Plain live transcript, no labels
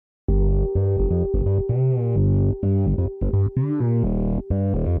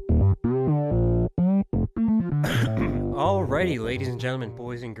Alrighty, ladies and gentlemen,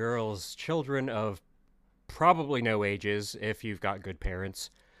 boys and girls, children of probably no ages if you've got good parents.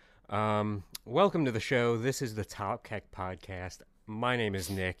 Welcome to the show. This is the Top Keck Podcast. My name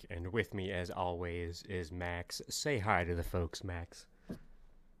is Nick, and with me, as always, is Max. Say hi to the folks, Max.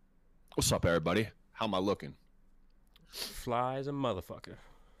 What's up, everybody? How am I looking? Fly as a motherfucker.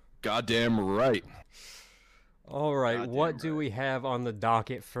 Goddamn right. All right, Goddamn what do right. we have on the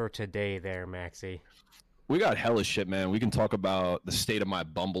docket for today there, Maxie? We got hella shit, man. We can talk about the state of my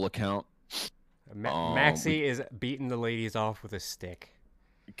Bumble account. Maxie is beating the ladies off with a stick.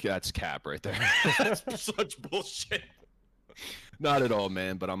 That's cap right there. That's such bullshit. Not at all,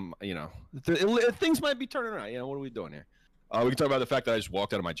 man. But I'm, things might be turning around. What are we doing here? We can talk about the fact that I just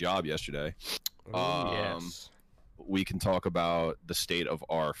walked out of my job yesterday. Yes. We can talk about the state of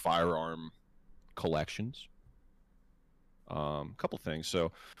our firearm collections. Couple things.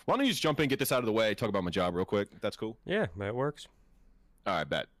 So why don't you just jump in, get this out of the way, talk about my job real quick, if that's cool? Yeah, that works. All right,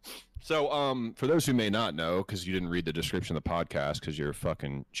 bet. So for those who may not know, because you didn't read the description of the podcast because you're a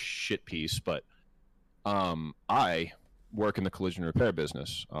fucking shit piece, but I work in the collision repair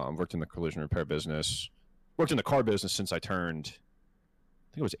business. Worked in the car business since I turned,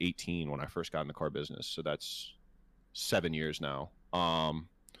 I think it was 18 when I first got in the car business. So that's 7 years now.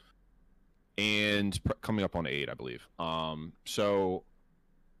 And coming up on 8, I believe. So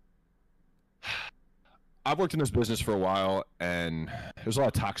I've worked in this business for a while, and there's a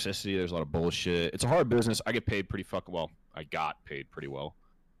lot of toxicity. There's a lot of bullshit. It's a hard business. I get paid pretty fucking well. I got paid pretty well,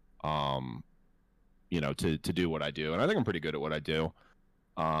 to do what I do. And I think I'm pretty good at what I do.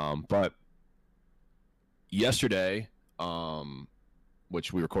 But yesterday,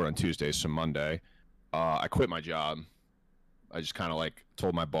 which we record on Tuesday, so Monday, I quit my job. I just kind of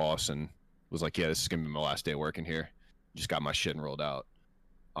told my boss and was like, yeah, this is going to be my last day working here. Just got my shit and rolled out.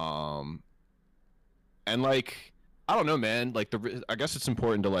 And I don't know, man, I guess it's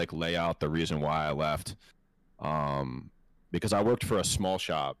important to lay out the reason why I left. Because I worked for a small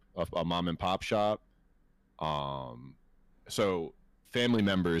shop, a mom and pop shop. So family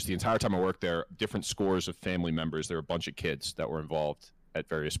members, the entire time I worked there, different scores of family members, there were a bunch of kids that were involved at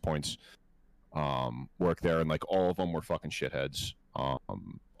various points, worked there, and all of them were fucking shitheads.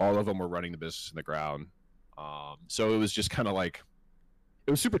 All of them were running the business in the ground. So it was just kind of it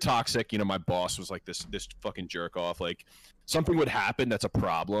was super toxic. My boss was this fucking jerk off. Something would happen that's a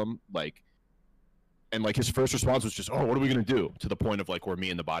problem. And his first response was just, oh, what are we going to do? To the point of where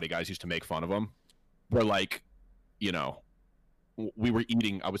me and the body guys used to make fun of him. Where I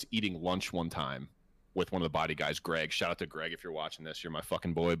was eating lunch one time with one of the body guys, Greg. Shout out to Greg if you're watching this. You're my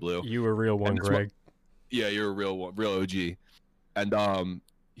fucking boy, Blue. You a real one, Greg. Yeah, you're a real OG. And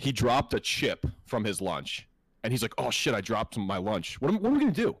he dropped a chip from his lunch, and he's like, "Oh shit, I dropped my lunch. What are we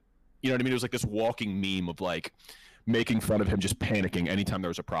gonna do?" You know what I mean? It was this walking meme of making fun of him just panicking anytime there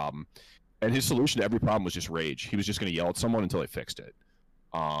was a problem. And his solution to every problem was just rage. He was just gonna yell at someone until they fixed it.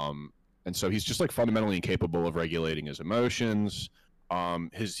 And so he's just fundamentally incapable of regulating his emotions.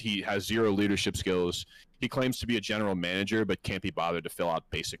 He has zero leadership skills. He claims to be a general manager, but can't be bothered to fill out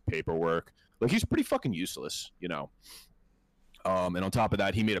basic paperwork. He's pretty fucking useless, And on top of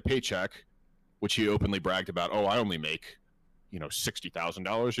that, he made a paycheck, which he openly bragged about. Oh, I only make,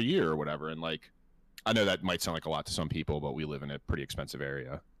 $60,000 a year or whatever. And I know that might sound like a lot to some people, but we live in a pretty expensive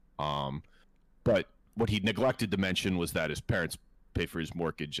area. But what he neglected to mention was that his parents pay for his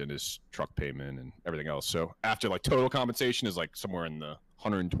mortgage and his truck payment and everything else. So after total compensation is somewhere in the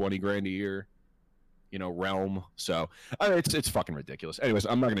 120 grand a year, realm. So it's fucking ridiculous. Anyways,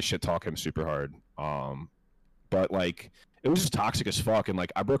 I'm not gonna shit talk him super hard. But it was just toxic as fuck. And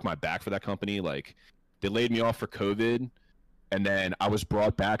I broke my back for that company. They laid me off for COVID, and then I was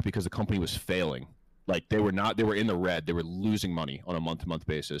brought back because the company was failing. They were in the red. They were losing money on a month-to-month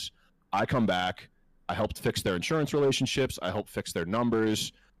basis. I come back. I helped fix their insurance relationships. I helped fix their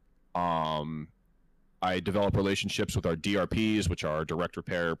numbers. I developed relationships with our DRPs, which are direct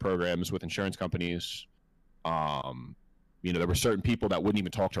repair programs with insurance companies. There were certain people that wouldn't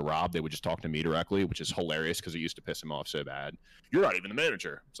even talk to Rob. They would just talk to me directly, which is hilarious because it used to piss him off so bad. You're not even the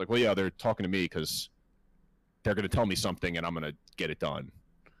manager. It's well, yeah, they're talking to me because they're going to tell me something and I'm going to get it done.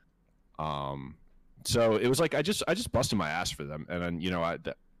 So it was I just busted my ass for them. And then,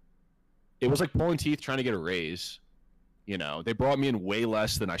 it was pulling teeth trying to get a raise. They brought me in way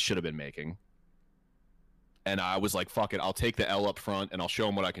less than I should have been making. And I was fuck it, I'll take the L up front and I'll show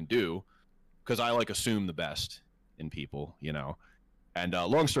them what I can do. Because I assume the best in people, And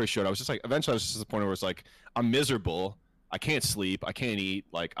long story short, I was just eventually I was just at the point where it's I'm miserable. I can't sleep. I can't eat.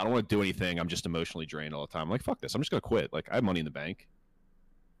 I don't want to do anything. I'm just emotionally drained all the time. I'm fuck this. I'm just going to quit. I have money in the bank.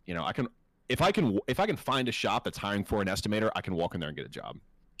 I can if I can find a shop that's hiring for an estimator, I can walk in there and get a job.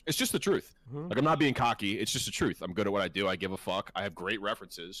 It's just the truth. Like, I'm not being cocky. It's just the truth. I'm good at what I do. I give a fuck. I have great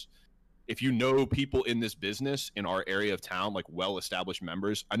references. If you know people in this business in our area of town, like well-established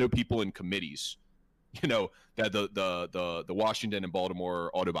members, I know people in committees, you know, that the Washington and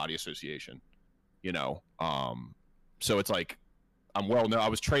Baltimore Auto Body Association, you know. So it's like, I'm well known. I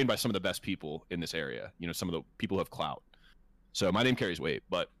was trained by some of the best people in this area. You know, some of the people who have clout. So my name carries weight.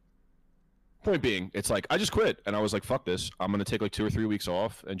 But point being, it's like, I just quit. And I was like, fuck this. I'm going to take like 2 or 3 weeks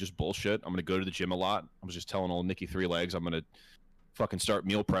off and just bullshit. I'm going to go to the gym a lot. I was just telling old Nikki Three Legs, I'm going to fucking start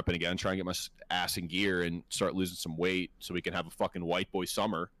meal prepping again, try and get my ass in gear and start losing some weight so we can have a fucking white boy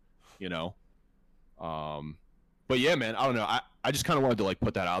summer, you know? But yeah, man, I don't know. I just kind of wanted to like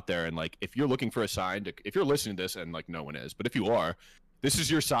put that out there. And like, if you're looking for a sign to, if you're listening to this, and like no one is, but if you are, this is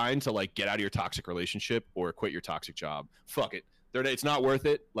your sign to like get out of your toxic relationship or quit your toxic job. Fuck it. It's not worth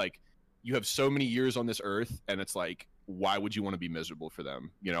it. Like, you have so many years on this earth, and it's like, why would you want to be miserable for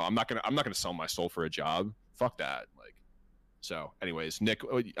them? You know, I'm not gonna sell my soul for a job. Fuck that. Like, so anyways, Nick,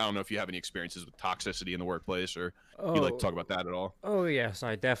 I don't know if you have any experiences with toxicity in the workplace, or you like to talk about that at all? Oh, yes,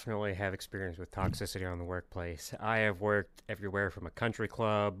 I definitely have experience with toxicity on the workplace. I have worked everywhere from a country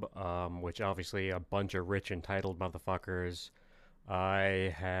club, which obviously a bunch of rich, entitled motherfuckers.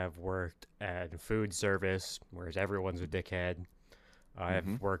 I have worked at food service, whereas everyone's a dickhead. I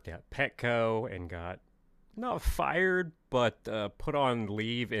have worked at Petco and got not fired, but put on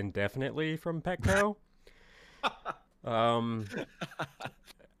leave indefinitely from Petco.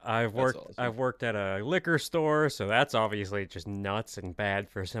 I've worked at a liquor store, so that's obviously just nuts and bad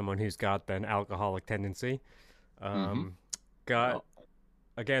for someone who's got an alcoholic tendency. Got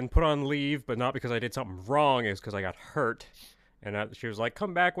again put on leave, but not because I did something wrong, it's because I got hurt. And she was like,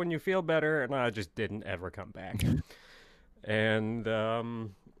 "Come back when you feel better," and I just didn't ever come back. And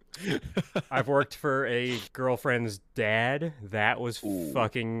I've worked for a girlfriend's dad. That was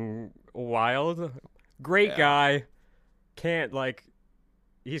fucking wild. Great guy. Can't, like,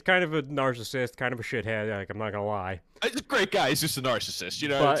 he's kind of a narcissist, kind of a shithead, like, I'm not gonna lie. He's a great guy, he's just a narcissist, you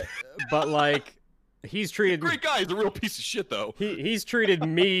know? But like, he's treated... Great guy, he's a real piece of shit, though. He's treated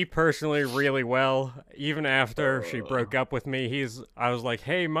me personally really well. Even after she broke up with me, I was like,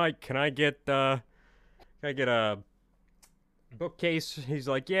 "Hey, Mike, can I get a bookcase?" He's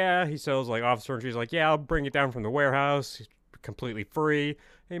like, "Yeah." He sells like office furniture. He's like, "Yeah, I'll bring it down from the warehouse. It's completely free."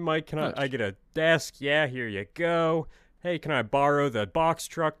 "Hey, Mike, can I get a desk?" "Yeah, here you go." "Hey, can I borrow the box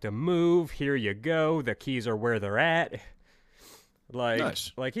truck to move?" "Here you go. The keys are where they're at." Like,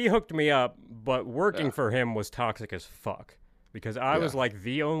 nice. Like he hooked me up, but working for him was toxic as fuck because I was like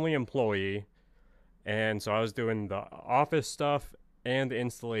the only employee, and so I was doing the office stuff and the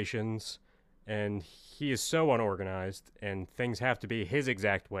installations, and he is so unorganized, and things have to be his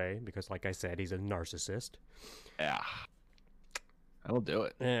exact way because, like I said, he's a narcissist. Yeah. That'll do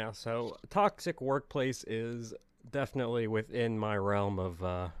it. Yeah, so toxic workplace is definitely within my realm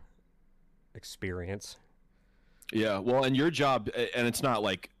of experience. Yeah, well, and your job, and it's not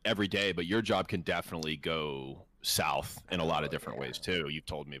like every day, but your job can definitely go south in a lot of different ways, too. You've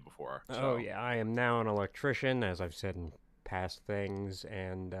told me before. So. Oh, yeah, I am now an electrician, as I've said in past things,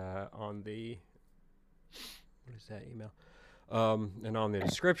 and on the... What is that email? And on the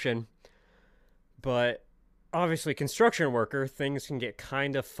description. But obviously, construction worker, things can get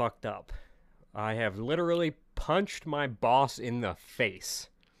kind of fucked up. I have literally punched my boss in the face.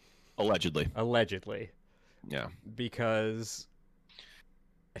 Allegedly. Yeah. Because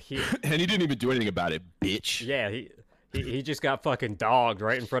he... And he didn't even do anything about it, bitch. Yeah, he just got fucking dogged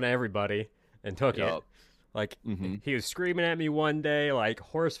right in front of everybody and took it. Like, he was screaming at me one day, like,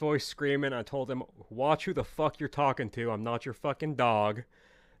 hoarse voice screaming. I told him, "Watch who the fuck you're talking to. I'm not your fucking dog.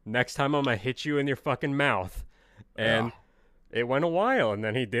 Next time I'm gonna hit you in your fucking mouth." And it went a while, and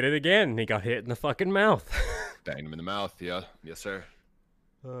then he did it again, and he got hit in the fucking mouth. Banged him in the mouth, yeah. Yes, sir.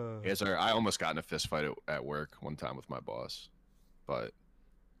 Yes, sir. I almost got in a fist fight at work one time with my boss. But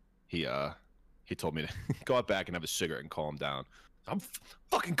he told me to go out back and have a cigarette and calm down. I'm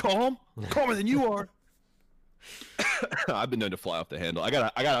fucking calm. Calmer than you are. I've been known to fly off the handle.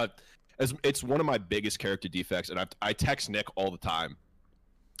 It's one of my biggest character defects, and I text Nick all the time,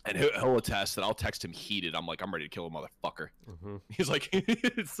 and he'll attest that I'll text him heated. I'm like, I'm ready to kill a motherfucker. He's like,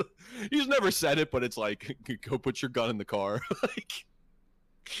 he's never said it, but it's like, go put your gun in the car. Like,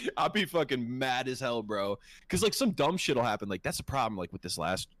 I'll be fucking mad as hell, bro. Because like some dumb shit will happen. Like that's the problem. Like with the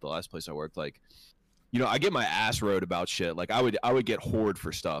last place I worked, like, you know, I get my ass rode about shit. Like I would get hoard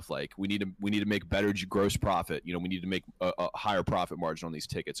for stuff. Like we need to make better gross profit. You know, we need to make a higher profit margin on these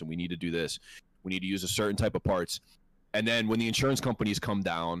tickets, and we need to do this. We need to use a certain type of parts. And then when the insurance companies come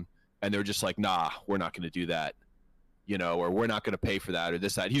down and they're just like, nah, we're not going to do that, you know, or we're not going to pay for that or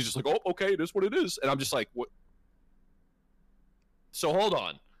this, that. He's just like, oh, okay, it is what it is. And I'm just like, what? So hold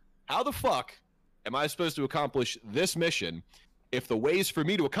on. How the fuck am I supposed to accomplish this mission if the ways for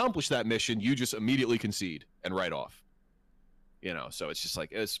me to accomplish that mission, you just immediately concede and write off? You know, so it's just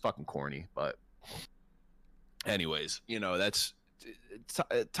like, it's fucking corny. But anyways, you know, that's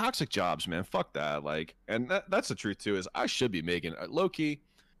toxic jobs, man. Fuck that. Like, and that's the truth too, is I should be making, low key,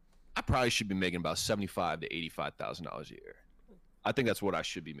 I probably should be making about $75,000 to $85,000 a year. I think that's what I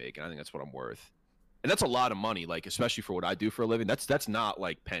should be making. I think that's what I'm worth. And that's a lot of money, like, especially for what I do for a living. That's not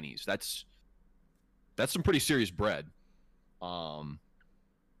like pennies. That's some pretty serious bread. But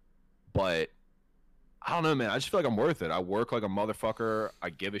I don't know, man. I just feel like I'm worth it. I work like a motherfucker. I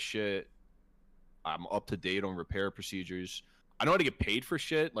give a shit. I'm up to date on repair procedures. I know how to get paid for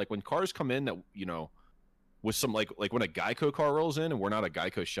shit. Like when cars come in that, you know, with some like when a Geico car rolls in and we're not a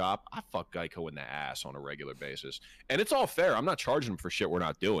Geico shop, I fuck Geico in the ass on a regular basis. And it's all fair. I'm not charging them for shit we're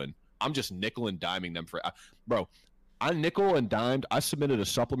not doing. I'm just nickel and diming them for, bro. I nickel and dimed. I submitted a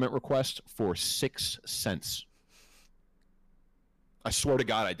supplement request for 6 cents. I swear to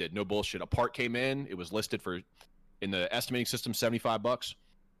God, I did. No bullshit. A part came in. It was listed for, in the estimating system, $75.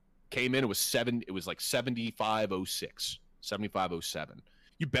 Came in. It was like 75.06, 75.07.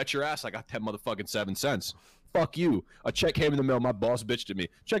 You bet your ass I got 10 motherfucking 7 cents. Fuck you. A check came in the mail. My boss bitched at me.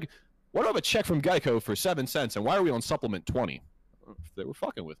 Check. Why do I have a check from Geico for 7 cents? And why are we on supplement 20? They were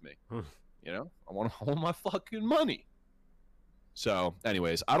fucking with me. You know, I want my fucking money. So,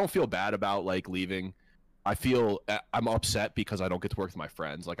 anyways, I don't feel bad about like leaving. I feel I'm upset because I don't get to work with my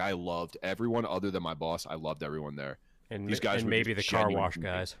friends. Like I loved everyone other than my boss. I loved everyone there. And these guys, and maybe the car wash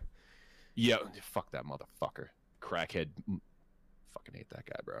guys. Yeah, fuck that motherfucker, crackhead. Fucking hate that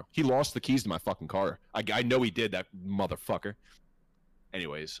guy, bro. He lost the keys to my fucking car. I know he did, that motherfucker.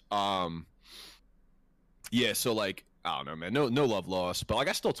 Anyways, yeah. So like, I don't know, man. No love lost, but like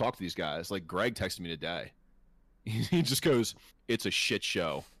I still talk to these guys. Like Greg texted me today. He just goes, "It's a shit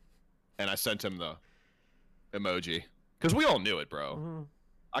show," and I sent him the emoji because we all knew it, bro. Mm-hmm.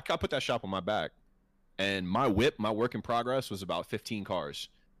 I put that shop on my back, and my whip, my work in progress, was about 15 cars.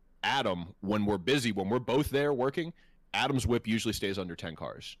 Adam, when we're busy, when we're both there working, Adam's whip usually stays under 10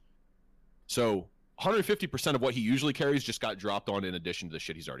 cars. So 150% of what he usually carries just got dropped on in addition to the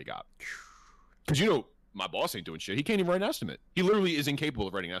shit he's already got. Because you know, my boss ain't doing shit. He can't even write an estimate. He literally is incapable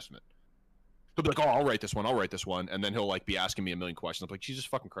of writing an estimate. He'll be like, oh, I'll write this one. And then he'll like be asking me a million questions. I'm like, Jesus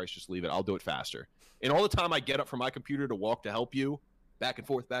fucking Christ, just leave it. I'll do it faster. And all the time I get up from my computer to walk to help you, back and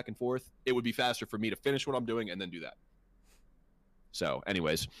forth, it would be faster for me to finish what I'm doing and then do that. So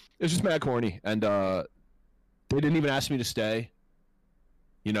anyways, it was just mad corny. And they didn't even ask me to stay.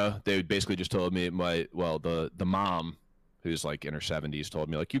 You know, they basically just told me the mom, who's like in her 70s, told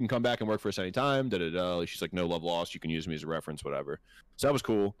me like, you can come back and work for us anytime. She's like, no love lost. You can use me as a reference, whatever. So that was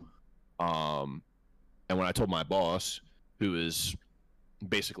cool. And when I told my boss, who is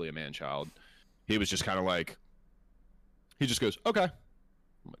basically a man child, he was just kind of like, he just goes, okay. I'm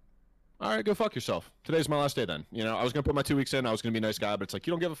like, all right, go fuck yourself. Today's my last day then. You know, I was going to put my 2 weeks in. I was going to be a nice guy, but it's like,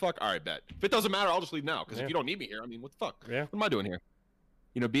 you don't give a fuck? All right, bet. If it doesn't matter, I'll just leave now. Because if you don't need me here, I mean, what the fuck? Yeah. What am I doing here?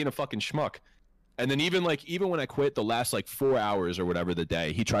 You know, being a fucking schmuck. And then even when I quit the last like 4 hours or whatever the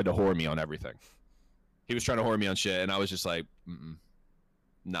day, he tried to whore me on everything. He was trying to whore me on shit. And I was just like,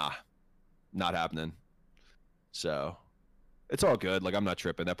 nah, not happening. So it's all good. Like, I'm not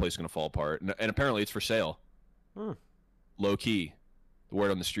tripping. That place is going to fall apart. And apparently it's for sale. Low key. The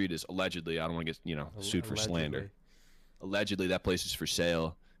word on the street is allegedly. I don't want to get, sued for slander. Allegedly, that place is for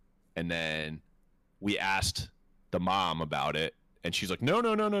sale. And then we asked the mom about it. And she's like,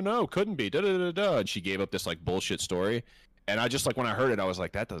 no, couldn't be. And she gave up this like bullshit story. And I just like, when I heard it, I was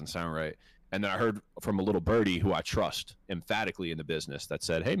like, that doesn't sound right. And then I heard from a little birdie who I trust emphatically in the business that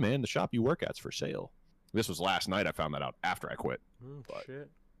said, hey man, the shop you work at's for sale. This was last night. I found that out after I quit. But, shit.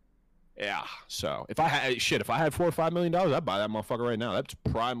 Yeah. So if I had $4 or $5 million, I'd buy that motherfucker right now. That's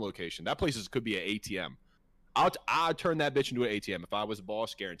prime location. That place could be an ATM. I'd turn that bitch into an ATM. If I was a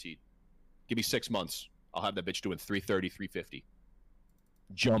boss, guaranteed. Give me 6 months. I'll have that bitch doing 330, 350.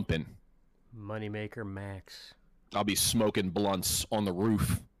 Jumping. Moneymaker max. I'll be smoking blunts on the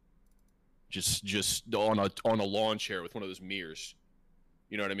roof. Just on a lawn chair with one of those mirrors.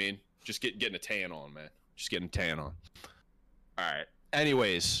 You know what I mean? Just getting a tan on, man. Just getting a tan on. All right.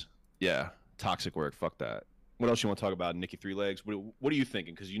 Anyways, yeah. Toxic work. Fuck that. What else you want to talk about, Nikki Three Legs? What are you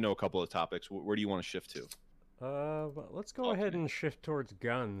thinking? Because you know a couple of topics. Where do you want to shift to? Let's go ahead and shift towards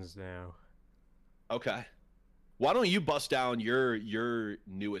guns now. Okay. why don't you bust down your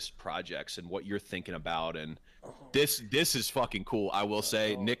newest projects and what you're thinking about? And this is fucking cool. I will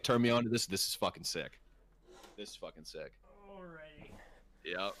say, Nick turned me on to this. This is fucking sick. This is fucking sick. Alrighty.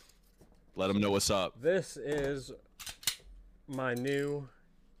 Yep. Let them know what's up. This is my new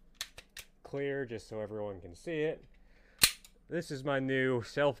clear, just so everyone can see it. This is my new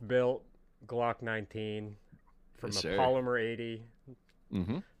self-built Glock 19 from Yes, a sir. Polymer 80.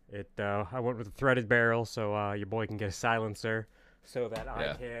 Mm-hmm. I went with a threaded barrel, so your boy can get a silencer, so that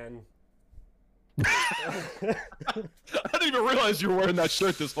Yeah. I can. I didn't even realize you were wearing that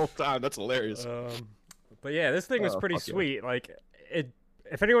shirt this whole time. That's hilarious. But yeah, this thing was pretty fuck yeah. sweet. Like it.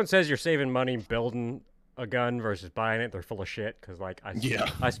 If anyone says you're saving money building a gun versus buying it, they're full of shit. Because like Yeah.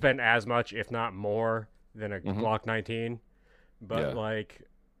 I spent as much, if not more, than a Glock 19. But Yeah. like,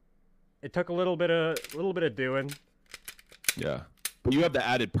 it took a little bit of doing. Yeah. But you have the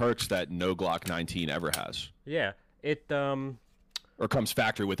added perks that no Glock 19 ever has. Yeah. It Or comes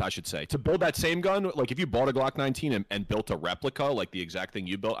factory with, I should say. To build that same gun, like if you bought a Glock 19 and built a replica, like the exact thing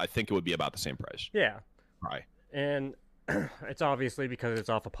you built, I think it would be about the same price. yeah. Right. And it's obviously because it's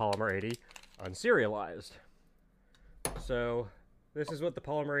off a Polymer 80, unserialized. So this is what the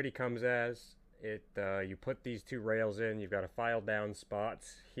Polymer 80 comes as. You put these two rails in. You've got to file down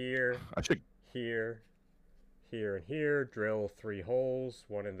spots here, I should. here, here, and here. Drill 3 holes,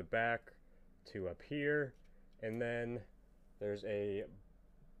 1 in the back, 2 up here, and then there's a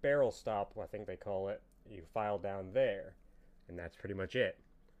barrel stop, I think they call it. You file down there, and that's pretty much it.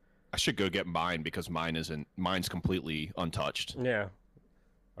 I should go get mine because mine's completely untouched. Yeah.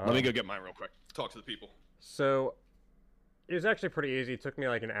 Let me go get mine real quick. Talk to the people. So it was actually pretty easy. It took me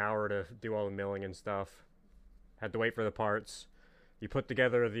like an hour to do all the milling and stuff. Had to wait for the parts. You put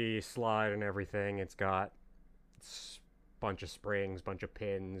together the slide and everything. It's got a bunch of springs, bunch of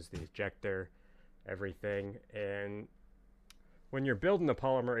pins, the ejector, everything. And when you're building the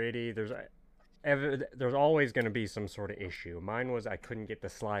Polymer 80, there's always going to be some sort of issue. Mine was I couldn't get the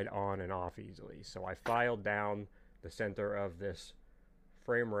slide on and off easily. So I filed down the center of this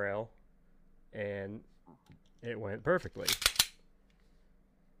frame rail and it went perfectly.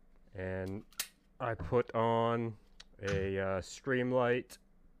 And I put on a Streamlight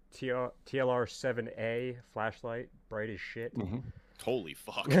TLR7A flashlight, bright as shit. Mm-hmm. Holy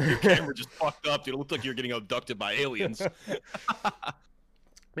fuck. Your camera just fucked up, dude. It looked like you were getting abducted by aliens.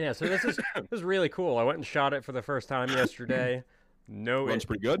 Yeah, so this is really cool. I went and shot it for the first time yesterday. Runs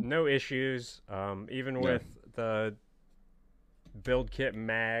pretty good. No issues. Even with the build kit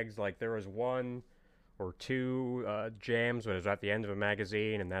mags, like there was 1 or 2 jams, but it was at the end of a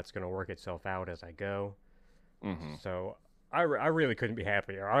magazine, and that's going to work itself out as I go. Mm-hmm. So I really couldn't be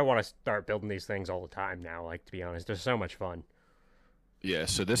happier. I want to start building these things all the time now. Like, to be honest, they're so much fun. Yeah,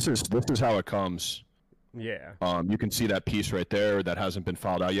 so this is how it comes. Yeah. You can see that piece right there that hasn't been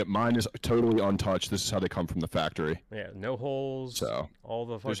filed out yet. Mine is totally untouched. This is how they come from the factory. Yeah, no holes. So all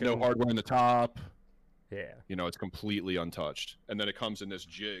the fucking... there's no hardware in the top. Yeah. You know, it's completely untouched. And then it comes in this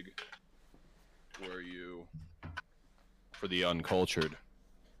jig where you, for the uncultured,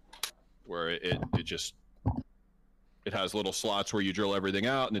 where it has little slots where you drill everything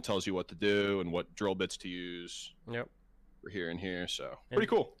out, and it tells you what to do and what drill bits to use. Yep. For here and here, so pretty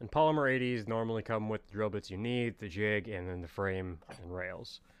cool. And Polymer 80s normally come with the drill bits you need, the jig, and then the frame and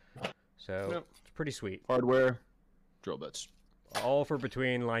rails. So it's pretty sweet. Hardware, drill bits. All for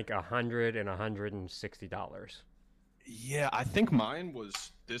between like $100 and $160. Yeah, I think mine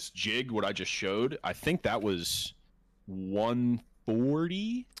was this jig, what I just showed. I think that was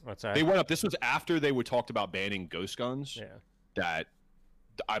 140. What's that? They went up. This was after they were talked about banning ghost guns. Yeah. That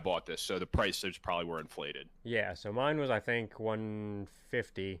I bought this, so the prices probably were inflated. Yeah, so mine was I think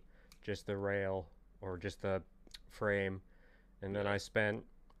 150, just the rail or just the frame, and then I spent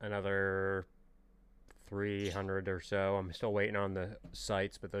another 300 or so. I'm still waiting on the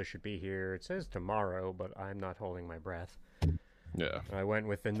sights, but those should be here. It says tomorrow, but I'm not holding my breath. Yeah. I went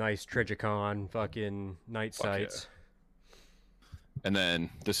with the nice Trijicon fucking night sights. Yeah. And then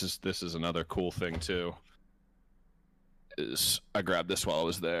this is another cool thing too. Is I grabbed this while I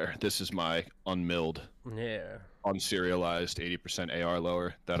was there. This is my unmilled, unserialized 80% AR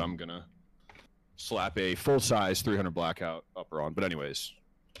lower that I'm gonna slap a full size 300 blackout upper on. But anyways,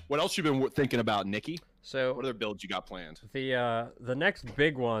 what else you been thinking about, Nikki? So what other builds you got planned? The next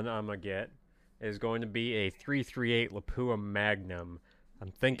big one I'm gonna get is going to be a 338 Lapua Magnum.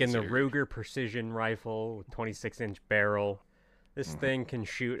 I'm thinking the Ruger Precision Rifle with 26-inch barrel. This thing can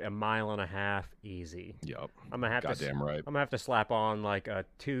shoot 1.5 miles easy. Yep. I'm gonna have Goddamn right. I'm gonna have to slap on like a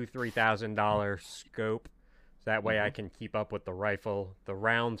 $2,000-$3,000 scope, so that way I can keep up with the rifle. The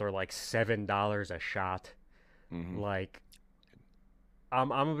rounds are like $7 a shot. Like, I'm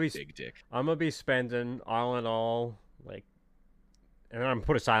gonna be Big dick. I'm gonna be spending all in all like, and I'm gonna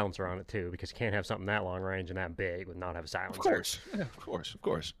put a silencer on it too because you can't have something that long range and that big with not have a silencer. Of course. Yeah, of course. Of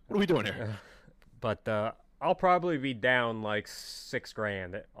course. What are we doing here? But I'll probably be down like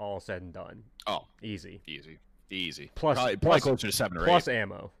 $6,000 all said and done. Oh, Easy. Easy. Plus, probably closer to 7 or 8. Plus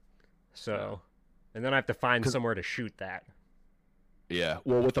ammo. So, and then I have to find somewhere to shoot that. Yeah.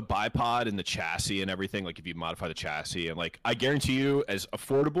 Well, with the bipod and the chassis and everything, like if you modify the chassis and like, I guarantee you, as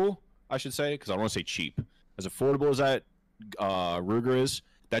affordable, I should say, because I don't want to say cheap, as affordable as that Ruger is,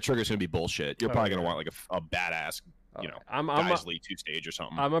 that trigger's gonna be bullshit. You're probably gonna want like a badass, you know, Geisley 2-stage or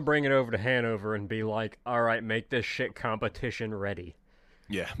something. I'm gonna bring it over to Hanover and be like, all right, make this shit competition ready.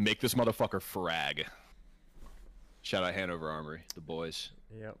 Yeah, make this motherfucker frag. Shout out Hanover Armory, the boys.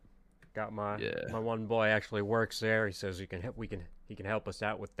 Yep. Got my one boy actually works there. He says he can help us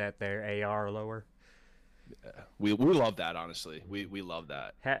out with that there AR lower. Yeah. We love that, honestly. We love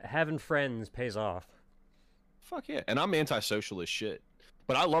that. Having friends pays off. Fuck yeah. And I'm antisocial as shit.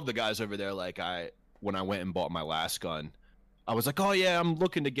 But I love the guys over there. Like when I went and bought my last gun, I was like, oh yeah, I'm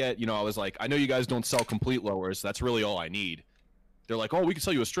looking to get, you know, I was like, I know you guys don't sell complete lowers. That's really all I need. They're like, oh, we can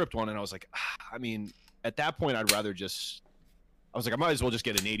sell you a stripped one. And I was like, I mean, at that point, I'd rather just, I was like, I might as well just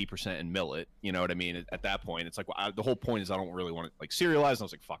get an 80% and mill it. You know what I mean? At that point, it's like, well, the whole point is I don't really want to like serialize. And I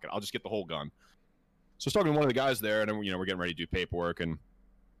was like, fuck it, I'll just get the whole gun. So I was talking to one of the guys there, and then, you know, we're getting ready to do paperwork, and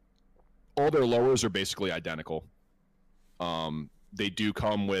all their lowers are basically identical. They do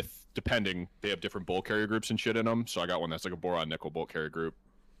come with, depending, they have different bolt carrier groups and shit in them. So I got one that's like a boron nickel bolt carrier group.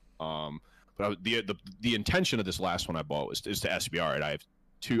 But the intention of this last one I bought is to SBR it. I have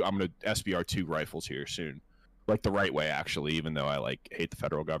I'm gonna SBR 2 rifles here soon, like the right way actually, even though I like hate the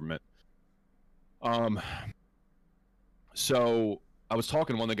federal government. So I was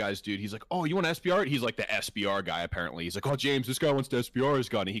talking to one of the guys, dude. He's like, "Oh, you want to SBR it?" He's like the SBR guy apparently. He's like, "Oh, James, this guy wants to SBR his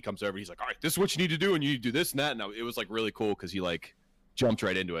gun." And he comes over. He's like, "All right, this is what you need to do, and you need to do this and that." And it was like really cool because he like jumped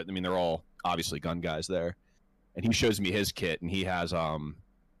right into it. I mean, they're all obviously gun guys there, and he shows me his kit, and he has a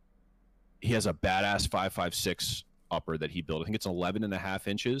badass 5.56 upper that he built. I think it's 11.5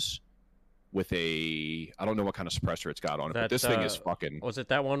 inches with I don't know what kind of suppressor it's got on it, but this thing is fucking. Was it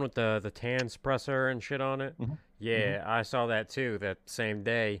that one with the tan suppressor and shit on it? Mm-hmm. Yeah, mm-hmm. I saw that too. That same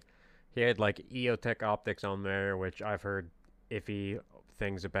day, he had like EOTech optics on there, which I've heard iffy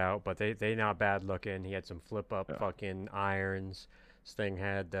things about, but they not bad looking. He had some flip up fucking irons. This thing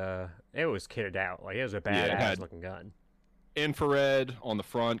had it was kitted out, like it was a badass looking gun. Infrared on the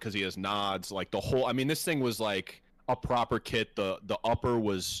front because he has nods, like the whole. I mean, this thing was like a proper kit. The upper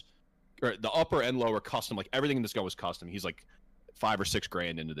was. Or the upper and lower custom, like everything in this gun was custom. He's like $5 or $6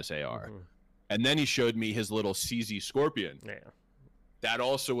 grand into this AR. Mm-hmm. And then he showed me his little CZ Scorpion. Yeah. That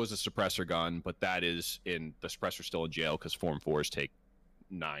also was a suppressor gun, but that is the suppressor's still in jail because Form 4s take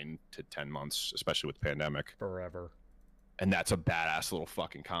 9 to 10 months, especially with the pandemic. Forever. And that's a badass little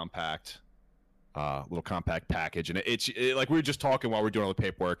fucking compact package. And it's like we were just talking while we were doing all the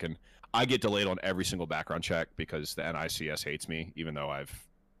paperwork, and I get delayed on every single background check because the NICS hates me, even though I've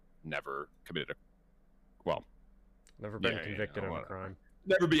never committed never been convicted of a crime.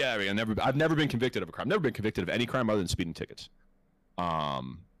 I've never been convicted of a crime. Never been convicted of any crime other than speeding tickets.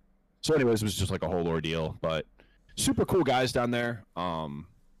 So anyways, it was just like a whole ordeal, but super cool guys down there.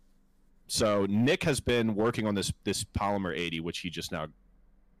 So Nick has been working on this Polymer 80, which he just now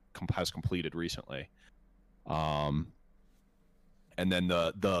has completed recently. And then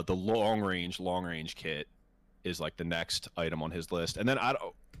the long range kit is like the next item on his list. And then I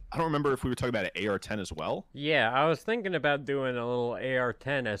don't remember if we were talking about an AR-10 as well. Yeah, I was thinking about doing a little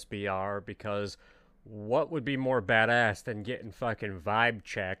AR-10 SBR because what would be more badass than getting fucking vibe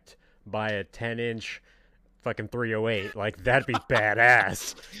checked by a 10-inch fucking 308? Like, that'd be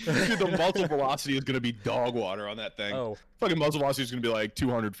badass. Dude, the muzzle velocity is going to be dog water on that thing. Oh. Fucking muzzle velocity is going to be like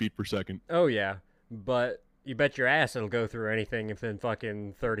 200 feet per second. Oh, yeah. But you bet your ass it'll go through anything within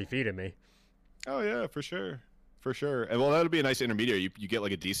fucking 30 feet of me. Oh, yeah, for sure. For sure. And well, that'll be a nice intermediary. You get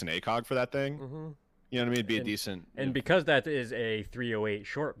like a decent ACOG for that thing. Mm-hmm. You know what I mean? It'd be a decent. And because that is a 308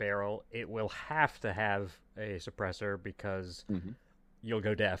 short barrel, it will have to have a suppressor because you'll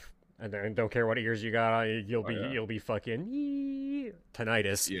go deaf. And then don't care what ears you got, you'll be fucking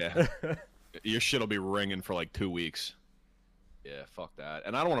tinnitus. Yeah. Your shit'll be ringing for like 2 weeks. Yeah, fuck that.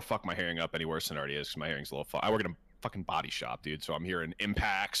 And I don't want to fuck my hearing up any worse than it already is because my hearing's a little I work in a fucking body shop, dude. So I'm hearing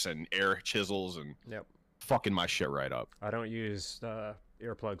impacts and air chisels and fucking my shit right up. I don't use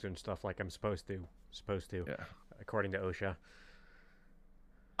earplugs and stuff like I'm supposed to. Yeah. According to OSHA.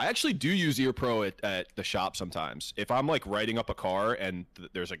 I actually do use Ear Pro at the shop sometimes. If I'm like writing up a car and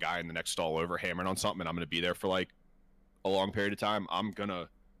there's a guy in the next stall over hammering on something and I'm going to be there for like a long period of time, I'm going to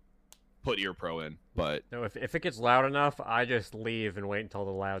put Ear Pro in. But No, if it gets loud enough, I just leave and wait until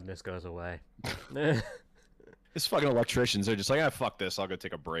the loudness goes away. these fucking electricians, they're just like, ah, fuck this. I'll go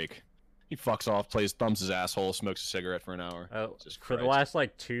take a break. He fucks off, thumbs his asshole, smokes a cigarette for an hour. Oh, Jesus for the Christ. last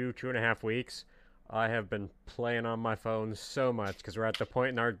like 2.5 weeks, I have been playing on my phone so much because we're at the point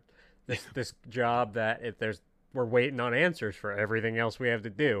in our this job that we're waiting on answers for everything else we have to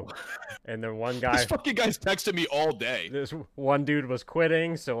do. And then one guy, This fucking guy's texting me all day. this one dude was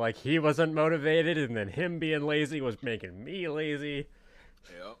quitting, so like he wasn't motivated, and then him being lazy was making me lazy.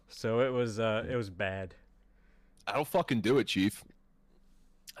 Yep. So it was bad. I'll fucking do it, Chief.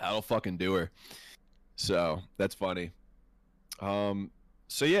 I'll fucking do her. So that's funny.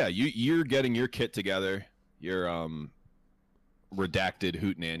 So yeah, you're getting your kit together, your redacted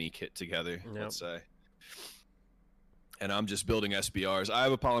hootenanny kit together, Yep. let's say. And I'm just building SBRs. I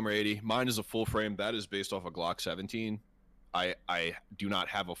have a Polymer 80. Mine is a full frame. That is based off a Glock 17. I do not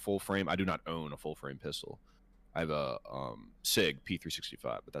have a full frame. I do not own a full frame pistol. I have a SIG P365,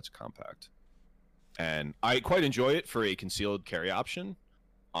 but that's compact. And I quite enjoy it for a concealed carry option.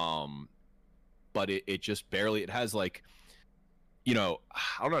 But it just barely, it has like, you know,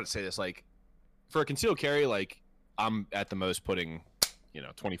 I don't know how to say this, like for a concealed carry, like I'm at the most putting,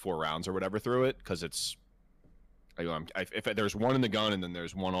 24 rounds or whatever through it. Cause it's, if there's one in the gun and then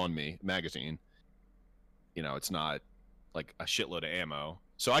there's one on me magazine, it's not like a shitload of ammo.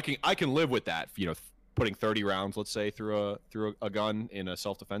 So I can live with that, putting 30 rounds, let's say through a gun in a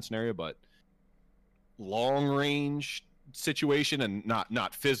self-defense scenario, but long range situation and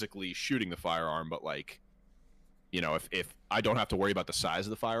not physically shooting the firearm, but like, if I don't have to worry about the size of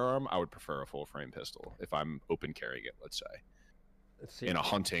the firearm, I would prefer a full frame pistol if I'm open carrying it, let's say, See, in a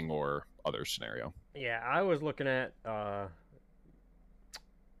hunting or other scenario. yeah, I was looking at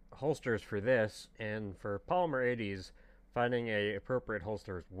holsters for this, and for Polymer 80s, finding a appropriate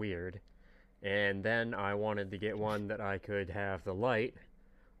holster is weird. And then I wanted to get one that I could have the light,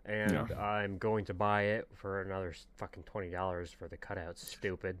 and Yeah. I'm going to buy it for another fucking $20 for the cutout.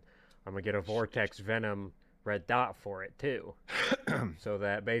 Stupid. I'm gonna get a Vortex Venom red dot for it too, so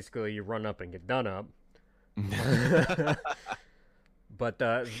that basically you run up and get done up. But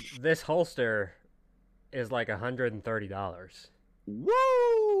this holster is like $130.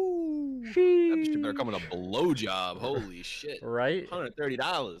 Woo! That shit better Sheesh. come in a blowjob. Holy shit. Right?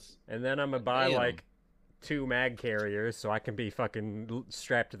 $130. And then I'm gonna buy Damn. like 2 mag carriers so I can be fucking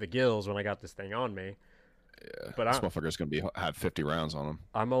strapped to the gills when I got this thing on me. Yeah. But This motherfucker's gonna have 50 rounds on him.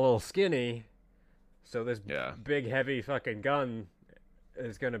 I'm a little skinny, so this Yeah. big heavy fucking gun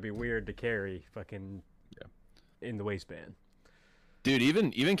is gonna be weird to carry fucking in the waistband. Dude,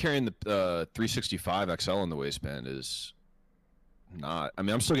 even carrying the 365 XL in the waistband is not. I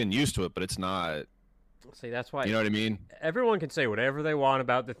mean, I'm still getting used to it, but it's not. See, that's why You know what I mean? everyone can say whatever they want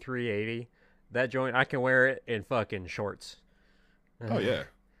about the 380. That joint, I can wear it in fucking shorts. Oh yeah.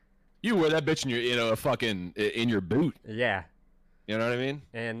 You wear that bitch in your, fucking in your boot. Yeah, You know what I mean?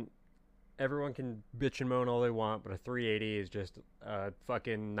 and everyone can bitch and moan all they want, but a 380 is just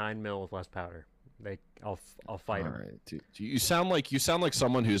fucking 9mm with less powder. I'll fight All them. right, dude. You sound like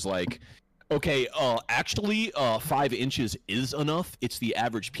someone who's like, okay, actually, 5 inches is enough. It's the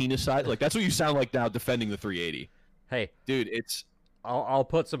average penis size. Like that's what you sound like now defending the 380, Hey, dude. It's I'll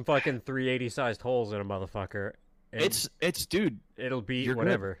put some fucking 380 sized holes in a motherfucker. And it's dude. it'll be you're good.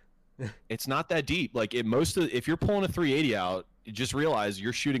 whatever. It's not that deep. Like if you're pulling a 380 out, you just realize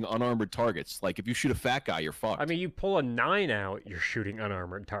you're shooting unarmored targets. Like if you shoot a fat guy, you're fucked. I mean, you pull a 9 out, you're shooting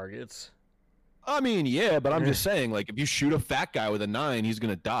unarmored targets. Yeah, but I'm just saying, like, if you shoot a fat guy with a 9, he's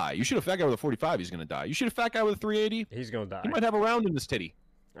gonna die. You shoot a fat guy with a 45, he's gonna die. You shoot a fat guy with a 380, He's gonna die. he might have a round in his titty.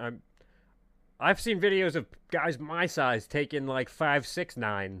 I've seen videos of guys my size taking like 5.6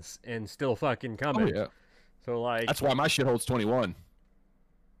 9s and still fucking Oh coming. yeah, So like that's why my shit holds 21.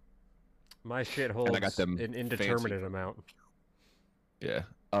 my shit holds I got them an fancy- indeterminate amount. Yeah.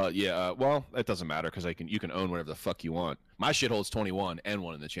 Well, that doesn't matter because you can own whatever the fuck you want. My shit holds 21 and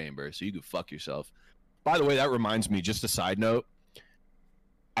one in the chamber, so you can fuck yourself. By the way, that reminds me. Just a side note.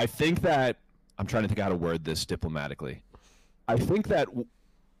 I think that I'm trying to think how to word this diplomatically. I think that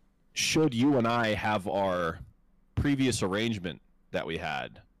should you and I have our previous arrangement that we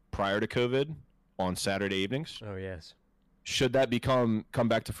had prior to COVID on Saturday evenings, Oh yes. should that come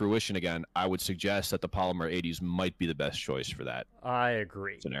back to fruition again, I would suggest that the Polymer 80s might be the best choice for that I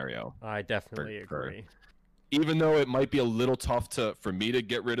agree. scenario. I definitely for- agree. Even though it might be a little tough for me to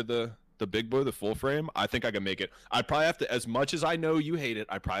get rid of the the big boy, the full frame, I think I can make it. I'd probably have to, as much as I know you hate it,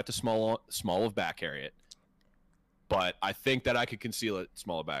 I'd probably have to small of back carry it. But I think that I could conceal it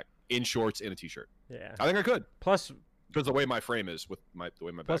small of back in shorts and a t-shirt. Yeah. I think I could. Plus, because the way my frame is with the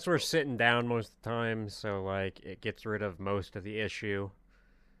way my plus back's we're built. sitting down most of the time, so like it gets rid of most of the issue.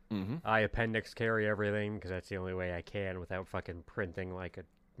 Mm-hmm. I appendix carry everything because that's the only way I can without fucking printing like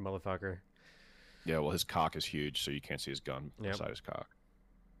a motherfucker. Yeah, well, his cock is huge, so you can't see his gun Yep. beside his cock.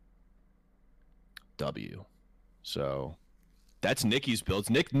 W. So that's Nicky's builds.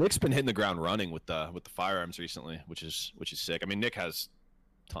 Nick's been hitting the ground running with the firearms recently, which is sick. I mean, Nick has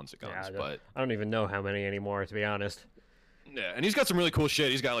tons of guns, Yeah, but I don't even know how many anymore, to be honest. yeah, and he's got some really cool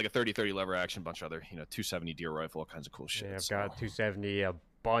shit. He's got like a 30-30 lever action, bunch of other, 270 deer rifle, all kinds of cool shit. Yeah, I've so. got 270, a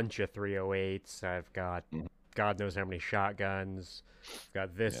bunch of 308s. I've got God knows how many shotguns. I've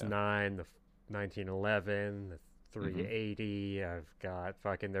got this 9, the 1911, the 380. I've got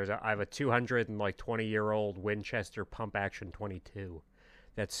fucking I have a 220-year-old Winchester pump action 22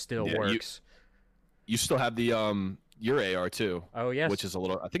 that still works. You still have the your AR too. Oh yes, which is a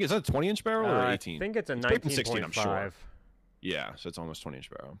little. I think is that a 20-inch barrel or 18? I think it's a 16, I'm 19.5. sure. Yeah, so it's almost 20-inch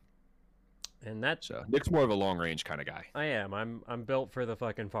barrel. And that's so Nick's more of a long range kind of guy. I am. I'm built for the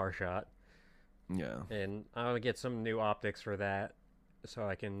fucking far shot. Yeah. And I'll get some new optics for that, so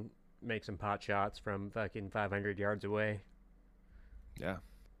I can make some pot shots from fucking 500 yards away. Yeah,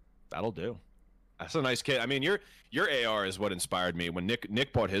 that'll do. That's a nice kit. I mean, your AR is what inspired me when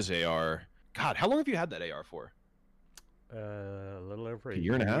Nick bought his AR. God, how long have you had that AR for? A little over a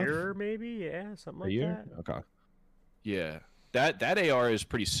year and a half, maybe. Yeah, something like that. Okay. Yeah, that AR is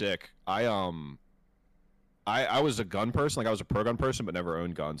pretty sick. I was a gun person, like I was a pro gun person, but never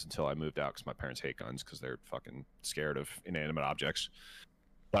owned guns until I moved out because my parents hate guns because they're fucking scared of inanimate objects.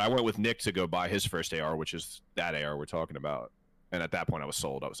 But I went with Nick to go buy his first AR, which is that AR we're talking about. And at that point, I was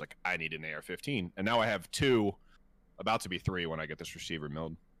sold. I was like, I need an AR-15, and now I have 2, about to be 3 when I get this receiver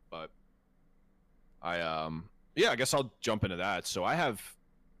milled. But I guess I'll jump into that. So I have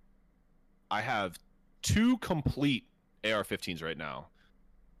 2 complete AR-15s right now.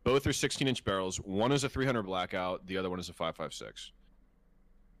 Both are 16-inch barrels. One is a 300 blackout. The other one is a 5.56.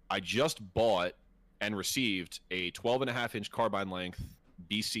 I just bought and received a 12.5-inch carbine length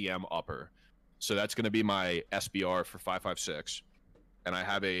BCM upper. So that's going to be my SBR for 5.56. And I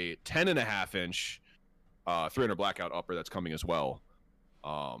have a 10.5-inch 300 blackout upper that's coming as well.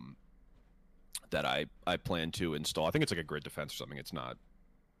 That I plan to install. I think it's like a grid defense or something. It's not,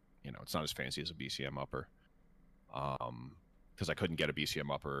 it's not as fancy as a BCM upper. Because I couldn't get a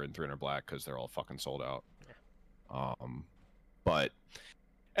BCM upper in 300 black because they're all fucking sold out. But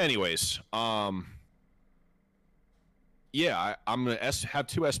anyways, yeah, I'm gonna have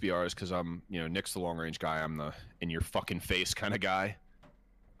 2 SBRs because I'm, Nick's the long range guy. I'm the in your fucking face kind of guy.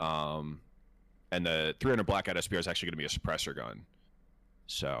 And the 300 blackout SBR is actually gonna be a suppressor gun.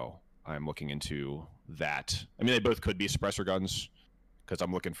 So I'm looking into that. I mean, they both could be suppressor guns because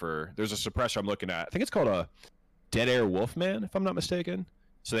I'm looking for. There's a suppressor I'm looking at. I think it's called a Dead Air Wolfman, if I'm not mistaken.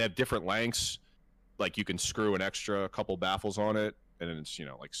 So they have different lengths. Like you can screw an extra couple baffles on it, and then it's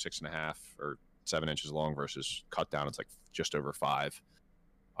like 6.5 or 7 inches long versus cut down. It's like just over 5.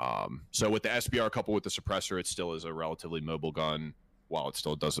 So with the SBR coupled with the suppressor, it still is a relatively mobile gun. While it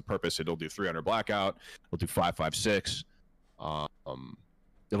still does the purpose, it'll do 300 blackout. It'll do 5.56.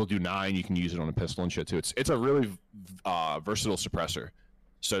 It'll do 9. You can use it on a pistol and shit too. It's a really versatile suppressor.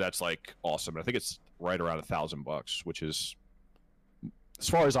 So that's like awesome. I think it's right around $1,000, which is, as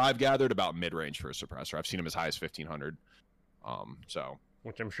far as I've gathered, about mid-range for a suppressor. I've seen them as high as 1,500. So.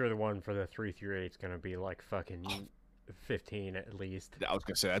 Which I'm sure the one for the 338 is gonna be like fucking 15 at least. I was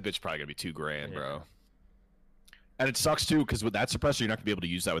gonna say that bitch probably gonna be $2,000, bro. And it sucks too because with that suppressor, you're not gonna be able to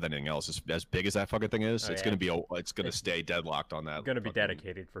use that with anything else. As big as that fucking thing is, it's gonna stay deadlocked on that. It's gonna be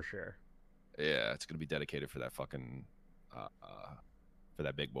dedicated for sure. Yeah, it's gonna be dedicated for that fucking for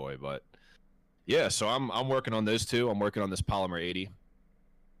that big boy. But yeah, so I'm working on those 2. I'm working on this Polymer 80.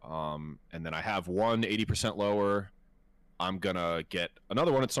 And then I have one 80% lower. I'm gonna get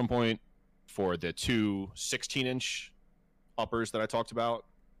another one at some point for the 2 16-inch uppers that I talked about,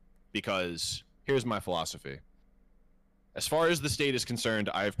 because here's my philosophy. As far as the state is concerned,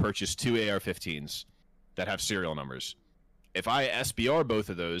 I have purchased 2 AR-15s that have serial numbers. If I SBR both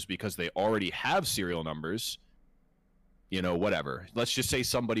of those because they already have serial numbers, whatever. Let's just say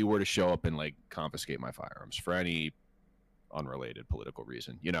somebody were to show up and like confiscate my firearms for any unrelated political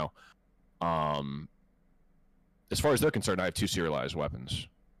reason, as far as they're concerned, I have 2 serialized weapons.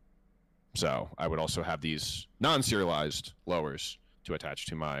 So I would also have these non-serialized lowers to attach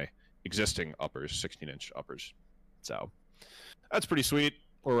to my existing uppers, 16-inch uppers. So that's pretty sweet.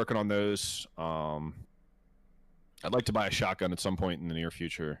 we're working on those. I'd like to buy a shotgun at some point in the near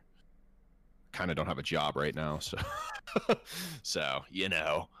future. Kind of don't have a job right now, so so you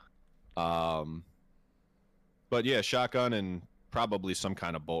know. But yeah, shotgun and probably some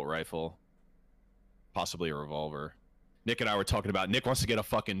kind of bolt rifle, possibly a revolver. Nick and I were talking about. Nick wants to get a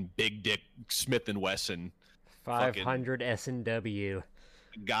fucking big dick Smith and Wesson 500 S&W.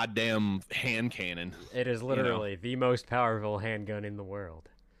 goddamn hand cannon. It is literally the most powerful handgun in the world.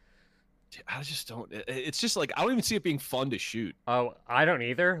 I just don't. It's just like I don't even see it being fun to shoot. Oh, I don't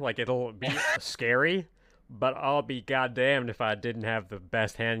either. Like, it'll be scary, but I'll be goddamned if I didn't have the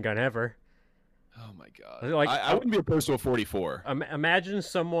best handgun ever. Oh my god! Like, I wouldn't be opposed to a 44. Imagine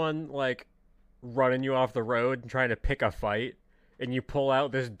someone like running you off the road and trying to pick a fight, and you pull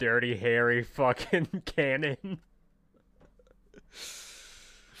out this dirty, hairy fucking cannon.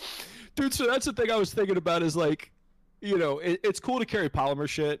 Dude, so that's the thing I was thinking about is like, you know, it's cool to carry polymer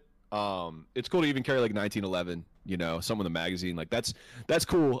shit. It's cool to even carry like 1911, you know, some of the magazine. Like that's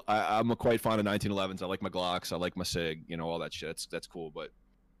cool. I'm quite fond of 1911s. I like my Glocks. I like my Sig. You know, all that shit. That's cool. But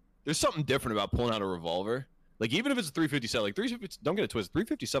there's something different about pulling out a revolver. Like even if it's a 357, like 350, don't get it twisted.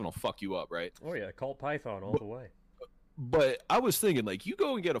 357 will fuck you up, right? Oh yeah, Colt Python all the way. But I was thinking, like, you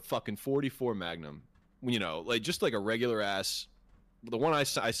go and get a fucking 44 Magnum, you know, like just like a regular ass. The one I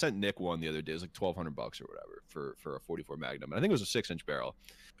sent Nick one the other day, it was like $1,200 or whatever for a 44 Magnum, and I think it was a 6-inch barrel,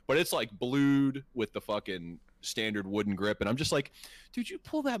 but it's like blued with the fucking standard wooden grip, and I'm just like, dude, you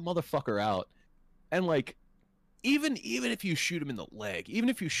pull that motherfucker out, and like, even if you shoot him in the leg, even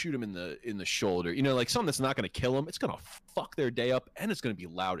if you shoot him in the shoulder, you know, like something that's not gonna kill him, it's gonna fuck their day up, and it's gonna be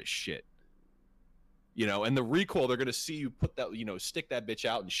loud as shit. You know, and the recoil, they're gonna see you put that, you know, stick that bitch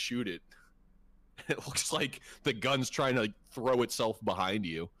out and shoot it. It looks like the gun's trying to throw itself behind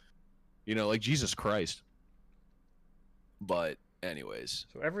you. You know, like Jesus Christ. But anyways,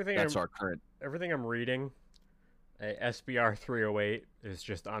 so everything I'm reading, a SBR 308 is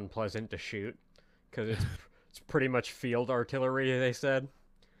just unpleasant to shoot because it's pretty much field artillery. They said.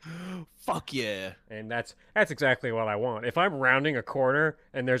 Fuck yeah. And that's exactly what I want. If I'm rounding a corner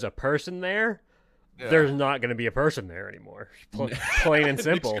and there's a person there. Yeah. There's not going to be a person there anymore. Plain and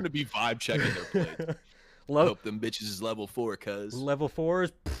simple. It's going to be vibe checking their plate. Hope them bitches is level 4, cuz. Level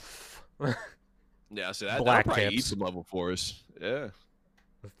 4s? Yeah, so that'll probably eat some level 4s. Yeah.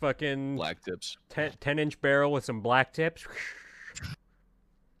 Fucking... black tips. 10-inch barrel with some black tips.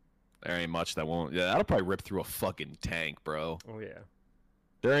 There ain't much that won't... Yeah, that'll probably rip through a fucking tank, bro. Oh, yeah.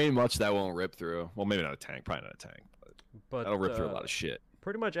 There ain't much that won't rip through. Well, maybe not a tank. Probably not a tank. But that'll rip through a lot of shit.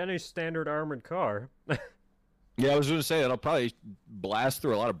 Pretty much any standard armored car. Yeah, I was going to say that'll probably blast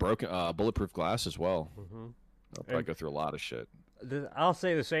through a lot of broken bulletproof glass as well. Mm-hmm. I'll probably go through a lot of shit. I'll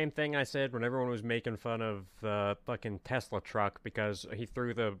say the same thing I said when everyone was making fun of the fucking Tesla truck because he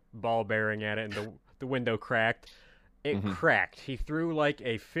threw the ball bearing at it and the window cracked. It cracked. He threw like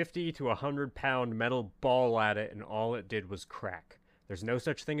a 50 to 100 pound metal ball at it and all it did was crack. There's no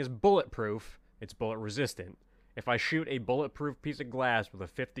such thing as bulletproof. It's bullet resistant. If I shoot a bulletproof piece of glass with a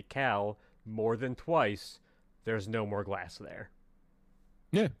 50 cal more than twice, there's no more glass there.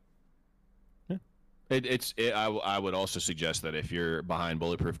 Yeah. I would also suggest that if you're behind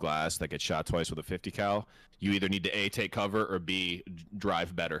bulletproof glass that gets shot twice with a 50 cal, you either need to A, take cover, or B,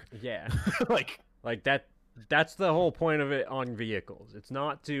 drive better. Yeah. like that. That's the whole point of it on vehicles. It's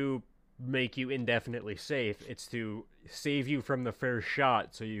not to make you indefinitely safe. It's to save you from the first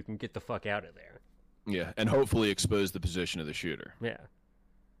shot so you can get the fuck out of there. Yeah, and hopefully expose the position of the shooter. Yeah.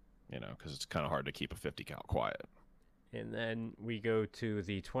 You know, because it's kind of hard to keep a 50 cal quiet. And then we go to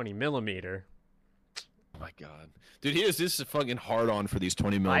the 20 millimeter. Oh my god, dude, this is fucking hard on for these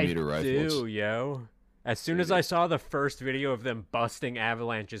 20 millimeter rifles. I do, yo. As soon as I saw the first video of them busting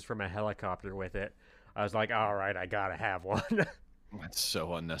avalanches from a helicopter with it, I was like, all right, I gotta have one. That's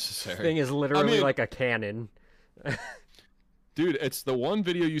so unnecessary. This thing is literally like a cannon. Dude, it's the one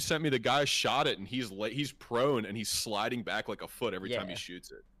video you sent me. The guy shot it, and he's prone, and he's sliding back like a foot every time he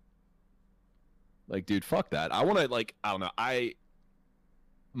shoots it. Like, dude, fuck that. I want to, like, I don't know.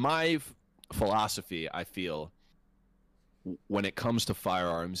 My philosophy, I feel, when it comes to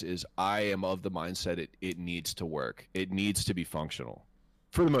firearms, is I am of the mindset it needs to work. It needs to be functional,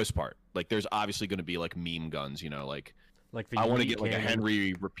 for the most part. Like, there's obviously going to be like meme guns, you know, like the I want to get like a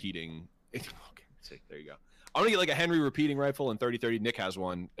Henry repeating. Okay, there you go. I want to get like a Henry repeating rifle and 30-30. Nick has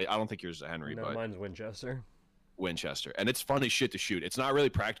one. I don't think yours is a Henry, no, but mine's Winchester. And it's fun as shit to shoot. It's not really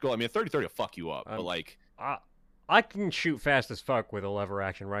practical. I mean, a 30-30 will fuck you up, but like, I can shoot fast as fuck with a lever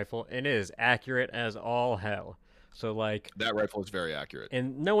action rifle, and it is accurate as all hell. So like, that rifle is very accurate.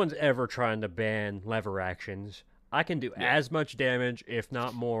 And no one's ever trying to ban lever actions. I can do Yeah. as much damage, if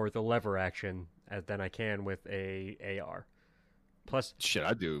not more, with a lever action than I can with a AR. Plus, Shit,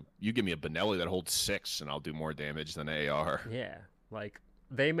 I do. You give me a Benelli that holds 6, and I'll do more damage than AR. yeah, like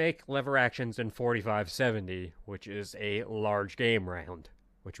they make lever actions in 4570, which is a large game round,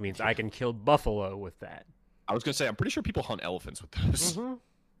 which means I can kill buffalo with that. I was gonna say, I'm pretty sure people hunt elephants with those. Mm-hmm.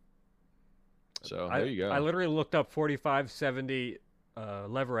 So there you go. I literally looked up 4570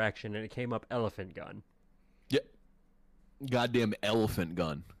 lever action, and it came up elephant gun. Goddamn elephant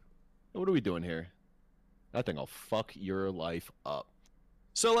gun. What are we doing here? That thing will fuck your life up.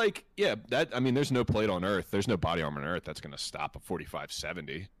 So, like, yeah, I mean, there's no plate on Earth. There's no body armor on Earth that's going to stop a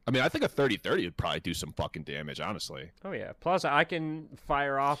 4570. I mean, I think a 3030 would probably do some fucking damage, honestly. Oh, yeah. Plus, I can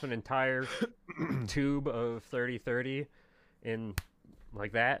fire off an entire tube of 3030 in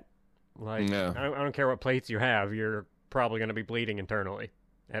like that. Like, Yeah. I don't care what plates you have. You're probably going to be bleeding internally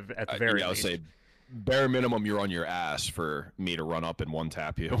at the very I would least. say, bare minimum, you're on your ass for me to run up and one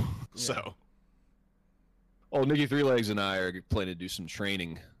tap you. So, old Nikki Three Legs and I are planning to do some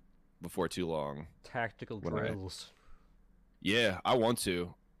training before too long. Tactical When I- drills. Yeah, I want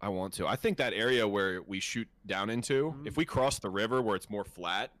to. I think that area where we shoot down into, if we cross the river where it's more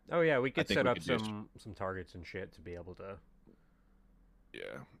flat, Oh, yeah, we could think set we up could do some targets and shit to be able to...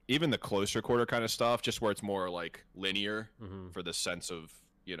 yeah, even the closer quarter kind of stuff, just where it's more like linear Mhm. for the sense of,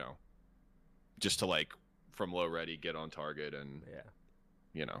 you know, just to like from low ready get on target and Yeah.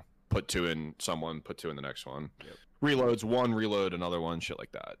 you know put 2 in someone, put 2 in the next one. Yep. Reloads one, reload another one, shit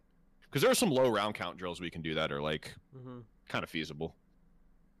like that. Because there are some low round count drills we can do that are like Mm-hmm. kind of feasible,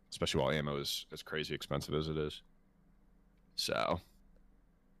 especially while ammo is as crazy expensive as it is. So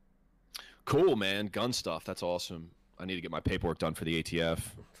cool, man. Gun stuff. That's awesome. I need to get my paperwork done for the ATF.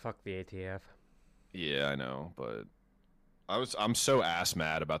 Fuck the ATF. Yeah, I know, but I'm so ass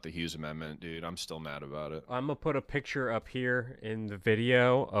mad about the Hughes Amendment, dude. I'm still mad about it. I'm gonna put a picture up here in the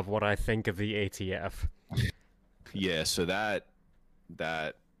video of what I think of the ATF. Yeah, so that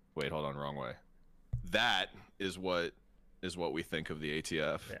wait, hold on, wrong way. That is what we think of the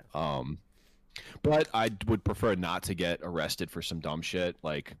ATF. Yeah. But I would prefer not to get arrested for some dumb shit.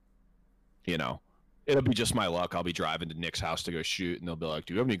 Like, you know, it'll be just my luck. I'll be driving to Nick's house to go shoot, and they'll be like,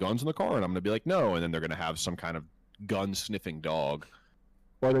 "Do you have any guns in the car?" And I'm gonna be like, "No." And then they're gonna have some kind of gun sniffing dog,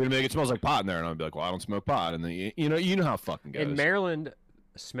 or they're gonna make it smells like pot in there, and I'm gonna be like, "Well, I don't smoke pot." And then you know how it fucking goes. In Maryland,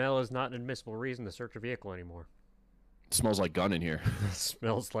 smell is not an admissible reason to search a vehicle anymore. It smells like gun in here.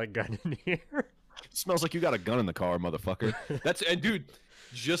 Smells like gun in here. It smells like you got a gun in the car, motherfucker. And dude,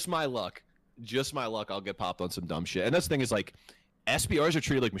 just my luck. I'll get popped on some dumb shit. And that's the thing is like, SBRs are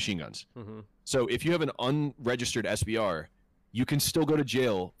treated like machine guns. Mm-hmm. So if you have an unregistered SBR, you can still go to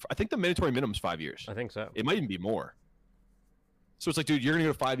jail. I think the mandatory minimum is 5 years. I think so. It might even be more. So it's like, dude, you're gonna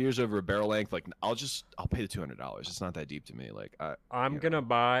go 5 years over a barrel length. Like, I'll pay the $200. It's not that deep to me. Like, I'm gonna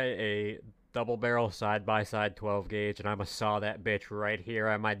buy a double barrel side by side 12 gauge, and I'm gonna saw that bitch right here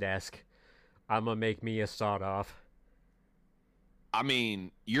at my desk. I'm gonna make me a sawed off. I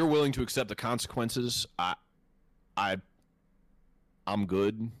mean, you're willing to accept the consequences. I'm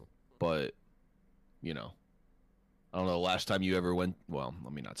good, but you know, I don't know. Last time you ever went, well,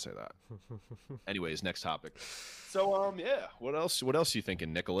 let me not say that. Anyways, next topic. So, yeah. What else? What else are you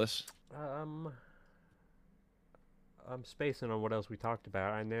thinking, Nicholas? I'm spacing on what else we talked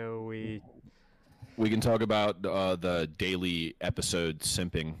about. I know we can talk about the daily episode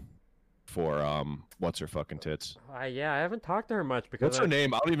simping for what's her fucking tits. yeah, I haven't talked to her much because What's her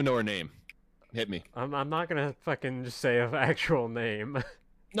name? I don't even know her name. Hit me. I'm not gonna fucking just say an actual name.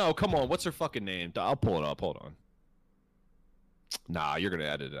 No, come on. What's her fucking name? I'll pull it up. Hold on. Nah, you're gonna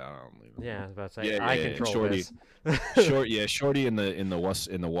edit it out. I don't leave it. Yeah, I was about to say Yeah, I yeah, control Shorty. this. Shorty in the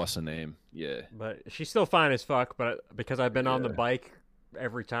Wussa name. Yeah. But she's still fine as fuck. But because I've been on the Yeah. bike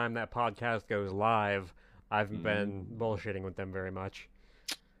every time that podcast goes live, I've been bullshitting with them very much.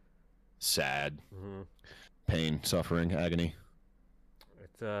 Sad. Mm-hmm. Pain, suffering, agony.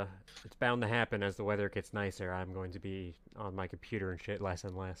 It's bound to happen as the weather gets nicer. I'm going to be on my computer and shit less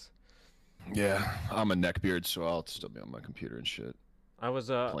and less. Yeah, I'm a neckbeard, so I'll still be on my computer and shit, I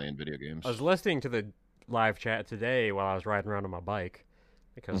was playing video games. I was listening to the live chat today while I was riding around on my bike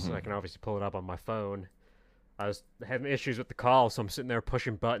because I can obviously pull it up on my phone. I was having issues with the call, so I'm sitting there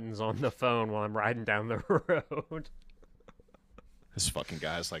pushing buttons on the phone while I'm riding down the road. This fucking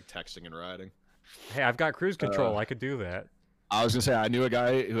guy's like texting and riding. Hey, I've got cruise control. I could do that. I was gonna say I knew a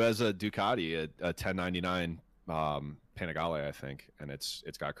guy who has a Ducati, a 1099 Panigale, I think, and it's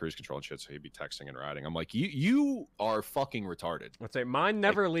got cruise control and shit, so he'd be texting and riding. I'm like, you are fucking retarded. Let's say mine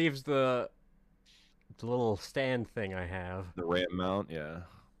never leaves the little stand thing I have, The RAM mount, yeah.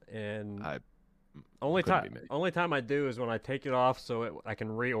 and Couldn't be me. Only time I do is when I take it off, so I can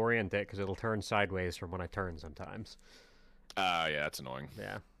reorient it because it'll turn sideways from when I turn sometimes. Yeah, that's annoying.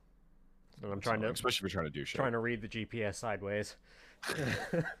 Yeah, and I'm That's trying annoying, to especially if you're trying to do shit. trying to read the GPS sideways.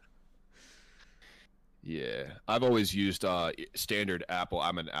 Yeah, I've always used standard Apple.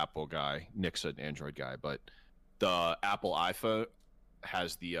 I'm an Apple guy. Nick's an Android guy, but the Apple iPhone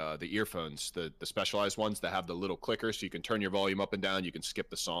has the earphones, the specialized ones that have the little clicker, so you can turn your volume up and down. You can skip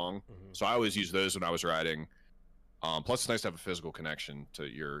the song. Mhm. So I always use those when I was riding. Plus, it's nice to have a physical connection to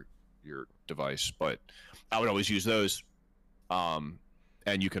your device. But I would always use those.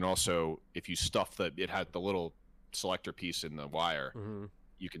 And you can also, if you stuff it had the little selector piece in the wire. Mhm.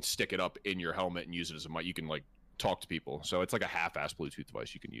 You can stick it up in your helmet and use it as a mic. You can like talk to people. So it's like a half-ass Bluetooth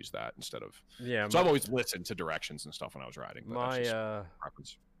device. You can use that instead of. Yeah. So I've always listened to directions and stuff when I was riding. But that's just My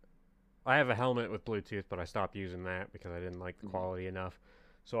preference. I have a helmet with Bluetooth, but I stopped using that because I didn't like the quality enough.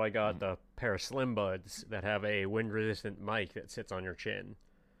 So I got the pair of Slim Buds that have a wind-resistant mic that sits on your chin.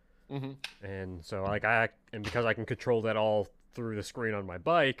 And so because I can control that all through the screen on my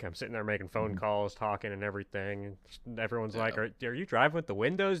bike, I'm sitting there making phone calls, talking and everything. And everyone's like, are you driving with the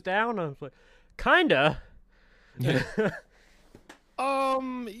windows down? I was like, kinda. Yeah,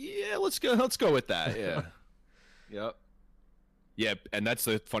 let's go with that. Yeah. Yep. Yeah, and that's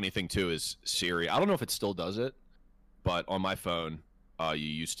the funny thing too is Siri. I don't know if it still does it, but on my phone, you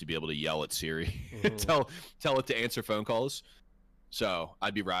used to be able to yell at Siri, tell it to answer phone calls. So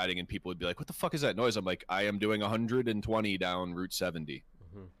I'd be riding and people would be like, "What the fuck is that noise?" I'm like, "I am doing 120 down Route 70."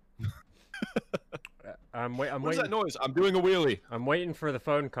 I'm What is waiting. that noise? I'm doing a wheelie. I'm waiting for the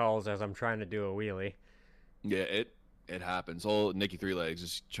phone calls as I'm trying to do a wheelie. Yeah, it happens. Old Nicky Three Legs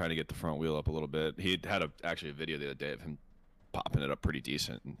is trying to get the front wheel up a little bit. He had actually a video the other day of him popping it up pretty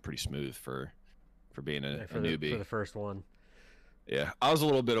decent and pretty smooth for being a newbie. For the first one. Yeah, I was a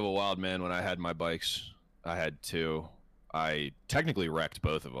little bit of a wild man when I had my bikes. I had two. I technically wrecked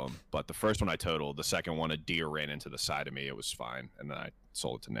both of them, but the first one I totaled. The second one, a deer ran into the side of me. It was fine, and then I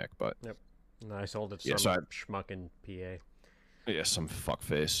sold it to Nick. But Yep. And I sold it to Yeah, some schmuck in PA. yeah, some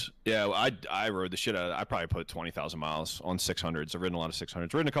fuckface. Yeah, I rode the shit out of it. I probably put 20,000 miles on 600s. I've ridden a lot of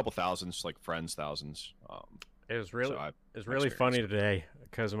 600s. Ridden a couple thousands, like friends' thousands. It was really So it was really experienced funny today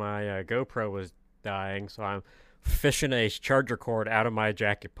because my GoPro was dying, so I'm fishing a charger cord out of my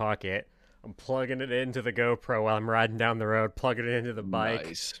jacket pocket. I'm plugging it into the GoPro while I'm riding down the road, plugging it into the bike,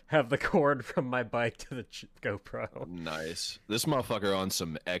 Nice. have the cord from my bike to the GoPro. Nice. This motherfucker on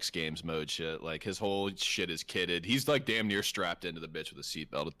some X Games mode shit. Like his whole shit is kitted. He's like damn near strapped into the bitch with a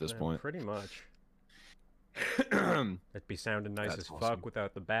seatbelt at this point. Pretty much. It'd be sounding nice That's as awesome. fuck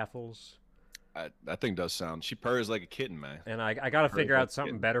without the baffles. That thing does sound. She purrs like a kitten, man. And I got to figure like out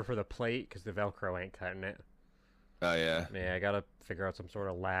something it. better for the plate because the Velcro ain't cutting it. Oh yeah. Yeah, I got to figure out some sort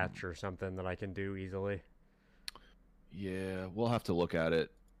of latch or something that I can do easily. Yeah, we'll have to look at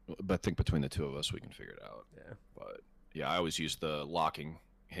it. But I think between the two of us, we can figure it out. Yeah. But yeah, I always use the locking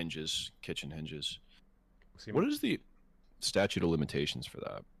hinges, kitchen hinges. See, What is the statute of limitations for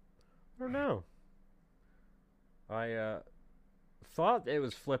that? I don't know. I thought it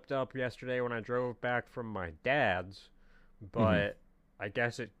was flipped up yesterday when I drove back from my dad's, but I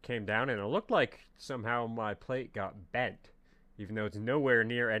guess it came down and it looked like somehow my plate got bent, even though it's nowhere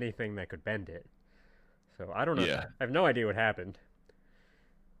near anything that could bend it. So I don't know. Yeah. I have no idea what happened.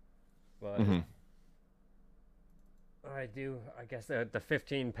 But I guess the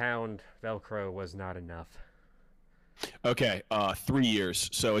 15-pound Velcro was not enough. Okay, 3 years.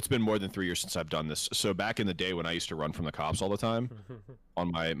 So it's been more than 3 years since I've done this. So back in the day when I used to run from the cops all the time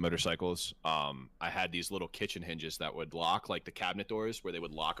on my motorcycles, I had these little kitchen hinges that would lock, like the cabinet doors, where they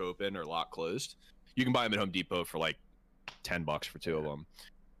would lock open or lock closed. You can buy them at Home Depot for like $10 for two of them.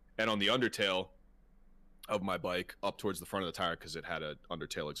 And on the undertail of my bike, up towards the front of the tire, because it had an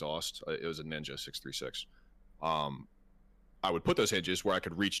undertail exhaust, it was a Ninja 636. I would put those hinges where I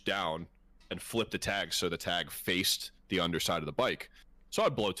could reach down and flip the tag so the tag faced the underside of the bike. So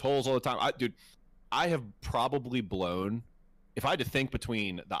I'd blow tolls all the time. I have probably blown, if I had to think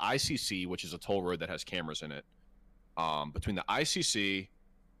between the ICC, which is a toll road that has cameras in it, between the ICC,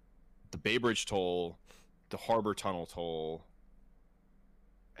 the Bay Bridge toll, the Harbor Tunnel toll,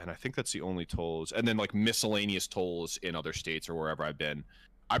 and I think that's the only tolls, and then like miscellaneous tolls in other states or wherever I've been,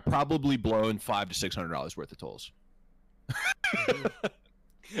 I've probably blown $500 to $600 worth of tolls.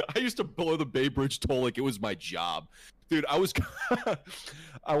 I used to blow the Bay Bridge toll like it was my job. Dude, I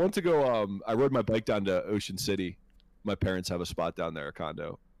went to go, I rode my bike down to Ocean City. My parents have a spot down there, a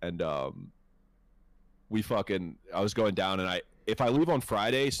condo. And I was going down, and if I leave on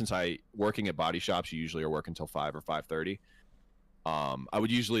Friday, since working at body shops, you usually are working until 5 or 5:30. I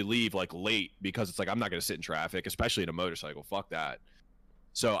would usually leave like late because it's like I'm not gonna sit in traffic, especially in a motorcycle. Fuck that.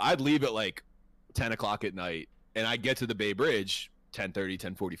 So I'd leave at like 10 o'clock at night, and I get to the Bay Bridge 10:30,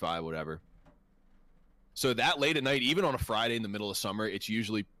 10:45, whatever. So that late at night, even on a Friday in the middle of summer, it's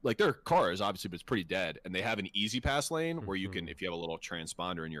usually like there are cars, obviously, but it's pretty dead. And they have an easy pass lane where you can, if you have a little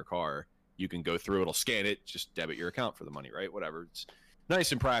transponder in your car, you can go through, it'll scan it, just debit your account for the money, right? Whatever. It's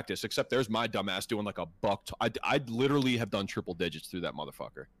nice in practice, except there's my dumbass doing like a buck. I'd literally have done triple digits through that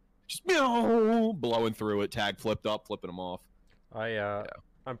motherfucker. Just blowing through it, tag flipped up, flipping them off.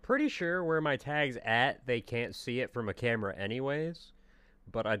 I'm pretty sure where my tag's at, they can't see it from a camera anyways,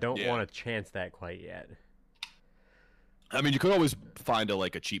 but I don't want to chance that quite yet. I mean, you could always find a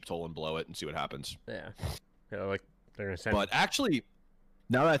cheap toll and blow it and see what happens. Yeah, like they're gonna send. But actually,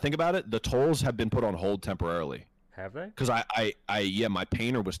 now that I think about it, the tolls have been put on hold temporarily. Have they? Because my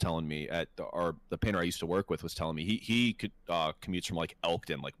painter was telling me the painter I used to work with was telling me he could commutes from like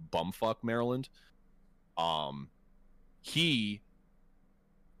Elkton, like bumfuck Maryland. He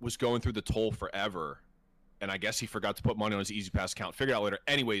was going through the toll forever, and I guess he forgot to put money on his Easy Pass account. Figured out later.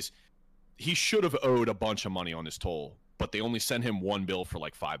 Anyways, he should have owed a bunch of money on his toll, but they only sent him one bill for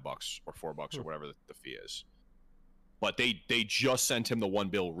like $5 or $4 or whatever the fee is. But they just sent him the one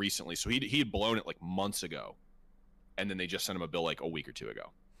bill recently, so he had blown it like months ago, and then they just sent him a bill like a week or two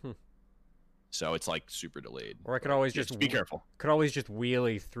ago. So it's like super delayed. Or I could always just be careful. Could always just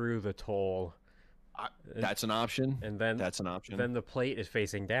wheelie through the toll. That's an option. And then that's an option. Then the plate is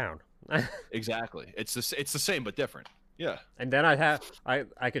facing down. Exactly. It's the same but different. Yeah. And then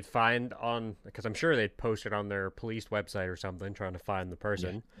I could find on, because I'm sure they'd post it on their police website or something, trying to find the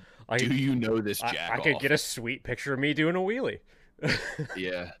person. Yeah. Do you know this jack I could get a sweet picture of me doing a wheelie.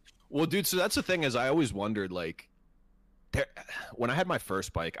 Yeah. Well, dude, so that's the thing is I always wondered, like, when I had my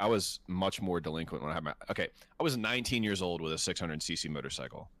first bike, I was much more delinquent when I had I was 19 years old with a 600cc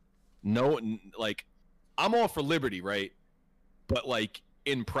motorcycle. No, like, I'm all for liberty, right? But like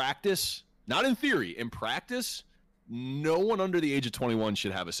in practice, not in theory, in practice, no one under the age of 21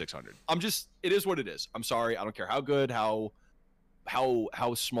 should have a 600. It is what it is. I'm sorry. I don't care how good, how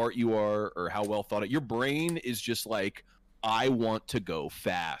smart you are or how well thought out. Your brain is just like, I want to go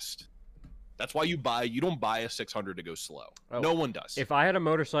fast. That's why you don't buy a 600 to go slow. Oh, no one does. If I had a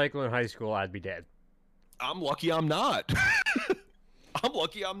motorcycle in high school, I'd be dead. I'm lucky I'm not. I'm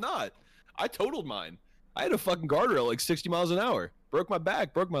lucky I'm not. I totaled mine. I had a fucking guardrail like 60 miles an hour. Broke my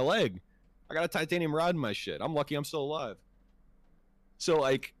back, broke my leg. I got a titanium rod in my shit. I'm lucky I'm still alive. So,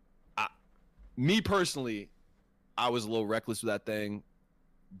 like, me personally, I was a little reckless with that thing.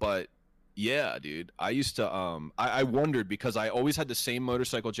 But, yeah, dude. I used to, I wondered because I always had the same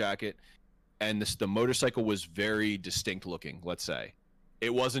motorcycle jacket. And the motorcycle was very distinct looking, let's say.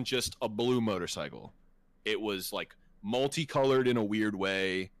 It wasn't just a blue motorcycle. It was, like, multicolored in a weird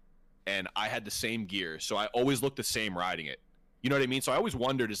way, and I had the same gear, so I always looked the same riding it. You know what I mean? So I always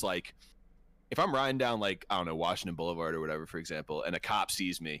wondered, is like, if I'm riding down, like, I don't know, Washington Boulevard or whatever, for example, and a cop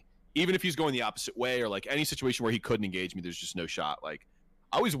sees me, even if he's going the opposite way or like any situation where he couldn't engage me, there's just no shot. Like,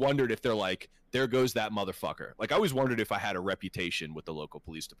 I always wondered if they're like, there goes that motherfucker. Like, I always wondered if I had a reputation with the local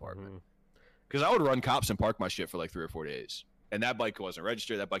police department. Because I would run cops and park my shit for like 3 or 4 days. And that bike wasn't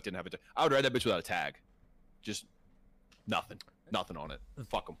registered. That bike didn't have I would ride that bitch without a tag. Just nothing on it.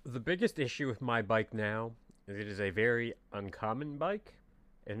 Fuck them. The biggest issue with my bike now is it is a very uncommon bike,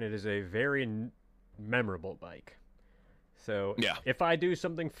 and it is a very memorable bike. So yeah, if I do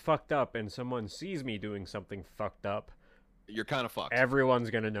something fucked up and someone sees me doing something fucked up, you're kind of fucked. Everyone's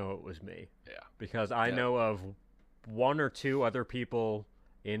gonna know it was me. Yeah, because I know of 1 or 2 other people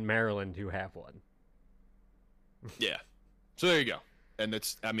in Maryland who have one. Yeah. So there you go. And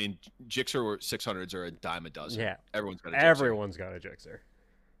it's, I mean, Gixxer 600s are a dime a dozen. Yeah. Everyone's got a Gixxer.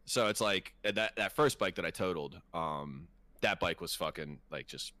 So it's like that first bike that I totaled, that bike was fucking like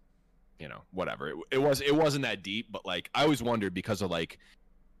just, you know, whatever. It wasn't that deep, but like I always wondered because of like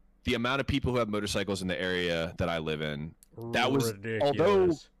the amount of people who have motorcycles in the area that I live in. That was ridiculous.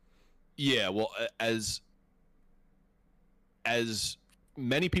 Although, yeah, well, as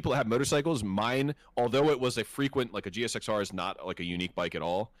many people that have motorcycles, mine, although it was a frequent, like a GSXR is not like a unique bike at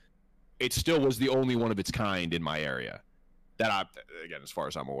all, it still was the only one of its kind in my area that again, as far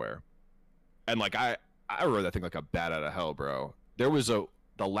as I'm aware. And like, I rode that thing like a bat out of hell, bro. There was the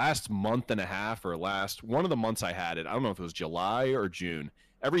last month and a half or one of the months I had it, I don't know if it was July or June.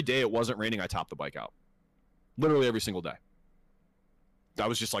 Every day it wasn't raining, I topped the bike out. Literally every single day. I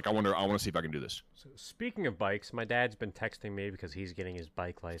was just like, I want to see if I can do this. So speaking of bikes, my dad's been texting me because he's getting his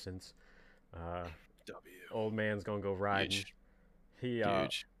bike license. Old man's gonna go riding. Huge. He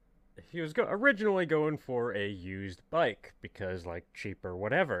Huge. he was originally going for a used bike because like cheaper,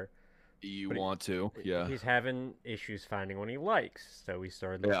 whatever. You But want to? Yeah. he's having issues finding one he likes, so he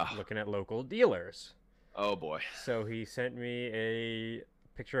started Yeah. looking at local dealers. Oh boy. So he sent me a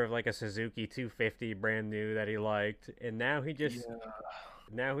picture of like a Suzuki 250 brand new that he liked, and now he just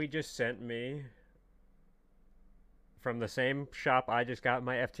sent me from the same shop I just got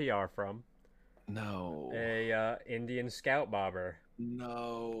my FTR from No. a Indian Scout Bobber,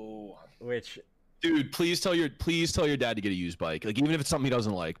 No. which Dude, please tell your dad to get a used bike. Like even if it's something he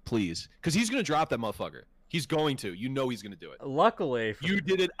doesn't like, please. Because he's gonna drop that motherfucker. He's going to. You know he's gonna do it. luckily for, You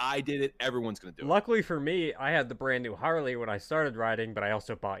did it, I did it, everyone's gonna do it. luckily for me, I had the brand new Harley when I started riding, but I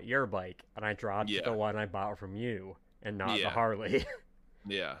also bought your bike, and I dropped Yeah. the one I bought from you and not the Yeah. Harley.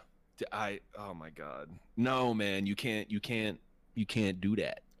 Yeah. Oh my god. No, man, you can't do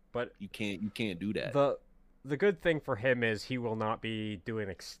that. But You can't do that. the good thing for him is he will not be doing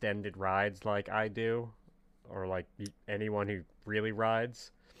extended rides like I do, or like anyone who really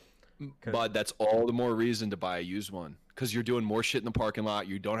rides. But that's all the more reason to buy a used one. Because you're doing more shit in the parking lot.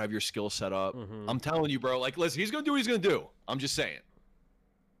 You don't have your skill set up. Mhm. I'm telling you, bro. Like, listen, he's gonna do what he's gonna do. I'm just saying.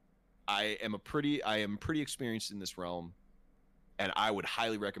 I am pretty experienced in this realm, and I would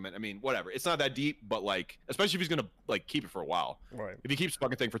highly recommend. I mean, whatever. It's not that deep, but like, especially if he's gonna like keep it for a while. Right. If he keeps the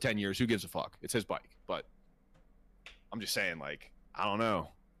fucking thing for 10 years, who gives a fuck? It's his bike. But I'm just saying, like, I don't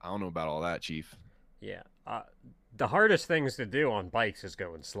know about all that, Chief. Yeah. The hardest things to do on bikes is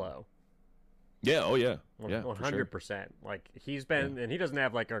going slow. Yeah. Oh yeah. Yeah. for sure. 100%. Like he's been, and he doesn't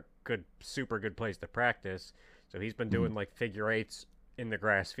have like a super good place to practice. So he's been doing like figure eights in the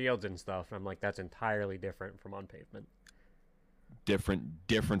grass fields and stuff. And I'm like, that's entirely different from on pavement.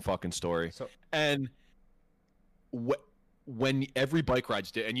 Different fucking story. So And when every bike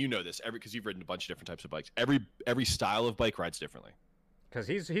rides, and you know this, because you've ridden a bunch of different types of bikes. Every style of bike rides differently. because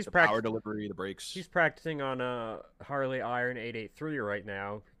he's The power delivery, the brakes. he's practicing on a Harley Iron 883 right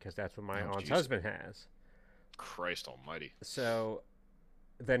now because that's what my Oh, aunt's jeez. husband has. Christ Almighty. So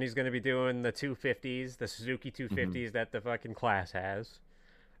then he's going to be doing the 250s, the Suzuki 250s that the fucking class has.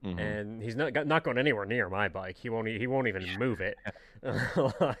 Mhm. And he's not going anywhere near my bike. He won't even move it.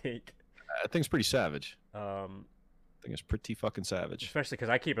 Like That thing's pretty savage. I That thing is pretty fucking savage. especially cuz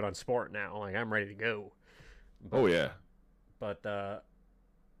I keep it on sport now. Like I'm ready to go. But, Oh yeah. But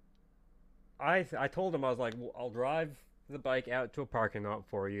I told him I was like, well, I'll drive the bike out to a parking lot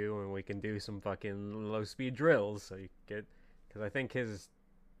for you and we can do some fucking low speed drills so you get cuz I think his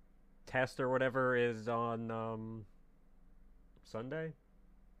test or whatever is on Sunday.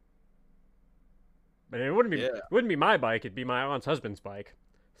 But it wouldn't be my bike, it'd be my aunt's husband's bike.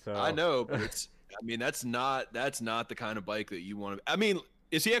 So I know, but it's. I mean, that's not the kind of bike that you want to. I mean,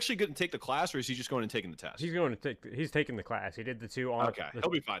 is he actually going to take the class, or is he just going and taking the test? he's taking the class. He did the two Okay, he'll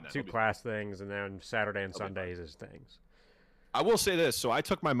be fine then. two He'll be class things, and then Saturday and He'll be Sunday is his things. I will say this. So I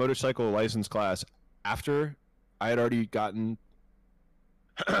took my motorcycle license class after I had already gotten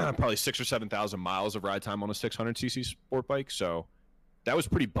probably 6,000 or 7,000 miles of ride time on a 600cc sport bike. So that was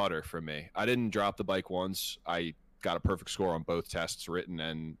pretty butter for me. I didn't drop the bike once. I got a perfect score on both tests, written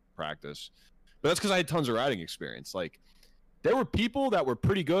and practice. But that's because I had tons of riding experience. Like, there were people that were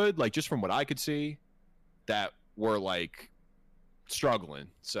pretty good, like just from what I could see, that were like struggling.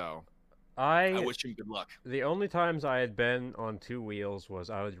 So I wish him good luck. The only times I had been on two wheels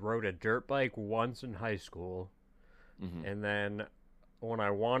was I rode a dirt bike once in high school, and then when I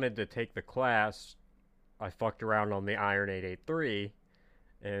wanted to take the class, I fucked around on the Iron 883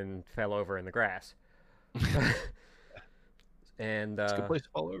 and fell over in the grass. And It's a good place to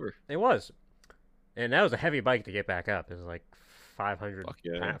fall over. it was, and that was a heavy bike to get back up. It was like 500, Fuck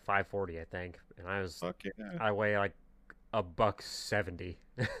yeah. 540, I think, and Fuck yeah. I weigh like $170.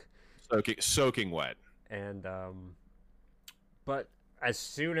 Soaking wet. And but as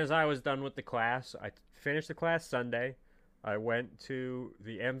soon as I was done with the class, I finished the class Sunday. I went to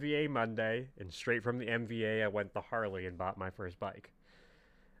the MVA Monday, and straight from the MVA, I went to Harley and bought my first bike.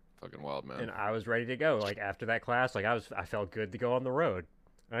 Fucking wild, man. And I was ready to go. Like after that class, like I felt good to go on the road.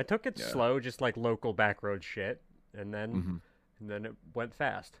 And I took it slow, just like local back road shit, and then it went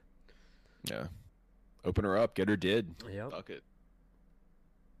fast. Yeah. Open her up, get her did. Yep. Fuck it.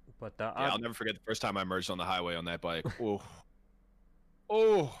 But Yeah, I'll never forget the first time I emerged on the highway on that bike. Oh.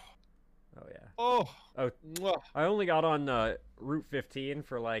 Oh. oh yeah. Oh. Oh, Mwah. I only got on Route 15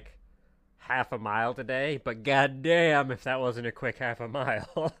 for like half a mile today, but goddamn if that wasn't a quick half a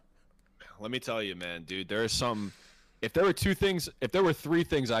mile. Let me tell you, man, dude, there are some. If there were three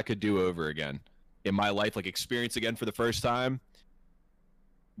things I could do over again in my life, like experience again for the first time,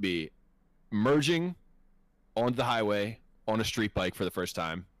 be merging onto the highway on a street bike for the first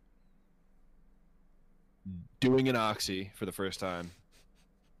time, doing an oxy for the first time,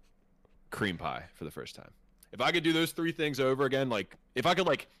 cream pie for the first time. If I could do those 3 things over again, like if I could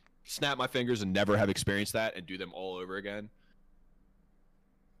like snap my fingers and never have experienced that and do them all over again,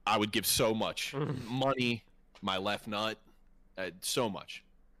 I would give so much money, my left nut, so much.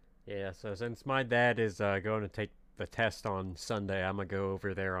 Yeah, so since my dad is going to take the test on Sunday, I'm going to go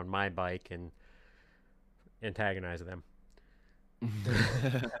over there on my bike and antagonize them.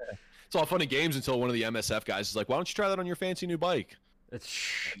 It's all fun and games until one of the MSF guys is like, "Why don't you try that on your fancy new bike?"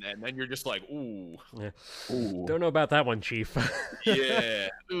 It's And then you're just like, "Ooh, yeah. ooh, Don't know about that one, Chief. yeah,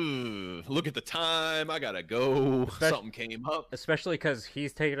 ooh, look at the time. I gotta go. Something came up." Especially because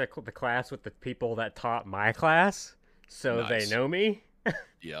he's taking the class with the people that taught my class, so Nice. they know me.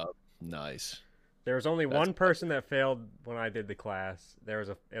 Yep, nice. There was only one person that failed when I did the class. It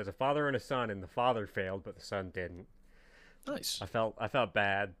was a father and a son, and the father failed, but the son didn't. Nice. I felt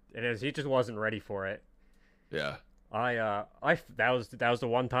bad, and he just wasn't ready for it. Yeah. That was the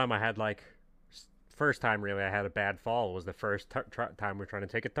one time I had like first time really I had a bad fall. It was the first time we were trying to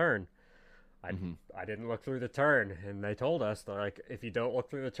take a turn. I didn't look through the turn, and they told us they're like, if you don't look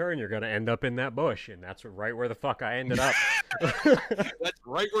through the turn, you're gonna end up in that bush, and that's right where the fuck I ended up. That's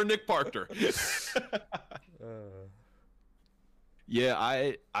right where Nick parked her.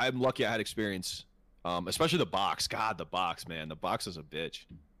 Yeah, I'm lucky I had experience, especially the box. God, the box, man, the box is a bitch.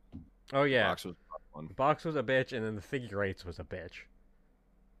 Oh yeah, The box was a rough one. the box was a bitch, and then the figure eights was a bitch.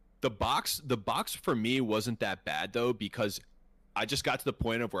 The box for me wasn't that bad though, because I just got to the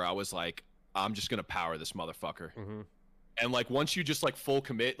point of where I was like, I'm just gonna power this motherfucker. Mm-hmm. And like once you just like full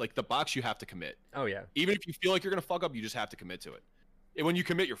commit, like the box you have to commit. Oh yeah. Even if you feel like you're gonna fuck up, you just have to commit to it. And when you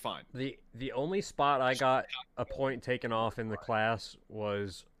commit, you're fine. The only spot I got a point taken off in the class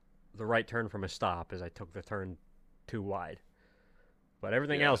was the right turn from a stop, as I took the turn too wide. But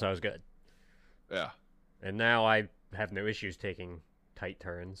everything else I was good. Yeah. And now I have no issues taking tight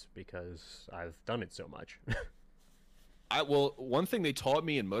turns because I've done it so much. Well, one thing they taught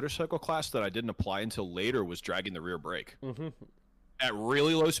me in motorcycle class that I didn't apply until later was dragging the rear brake. Mm-hmm. At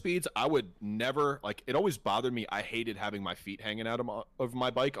really low speeds, I would never like. It always bothered me. I hated having my feet hanging out of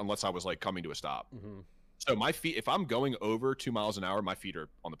my bike unless I was like coming to a stop. Mm-hmm. So my feet, if I'm going over 2 miles an hour, my feet are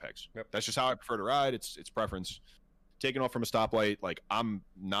on the pegs. Yep. That's just how I prefer to ride. It's preference. Taking off from a stoplight, like I'm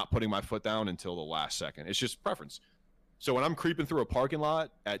not putting my foot down until the last second. It's just preference. So when I'm creeping through a parking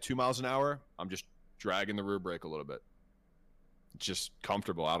lot at 2 miles an hour, I'm just dragging the rear brake a little bit. It's just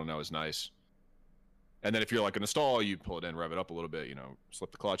comfortable. I don't know. It's nice. And then if you're like in a stall, you pull it in, rev it up a little bit,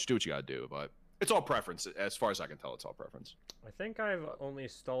 slip the clutch, do what you got to do. But it's all preference. As far as I can tell, it's all preference. I think I've only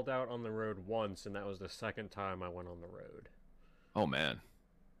stalled out on the road once, and that was the second time I went on the road. Oh, man.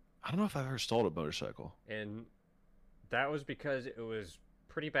 I don't know if I've ever stalled a motorcycle. And that was because it was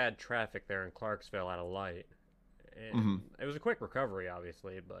pretty bad traffic there in Clarksville at a light. And it was a quick recovery,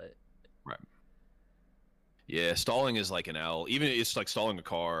 obviously, but... Right. Yeah, stalling is like an L. Even it's like stalling a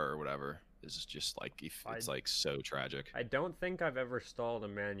car or whatever. Is just like it's like so tragic. I don't think I've ever stalled a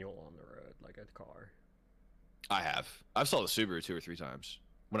manual on the road, like a car. I have. I've stalled a Subaru 2 or 3 times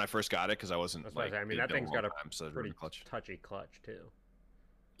when I first got it because I wasn't. That's like, I mean, that been thing's got a long time, so pretty clutch. touchy clutch too.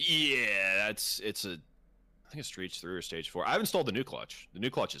 Yeah, I think it's stage 3 or stage 4. I haven't installed the new clutch. The new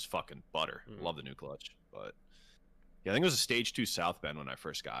clutch is fucking butter. Love the new clutch, but yeah, I think it was a stage 2 South Bend when I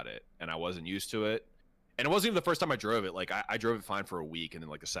first got it, and I wasn't used to it. And it wasn't even the first time I drove it. Like I drove it fine for a week, and then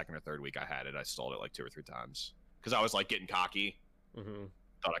like the second or third week I had it, I stalled it like 2 or 3 times because I was like getting cocky.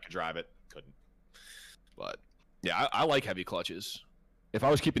 Thought I could drive it, couldn't. But yeah, I like heavy clutches. If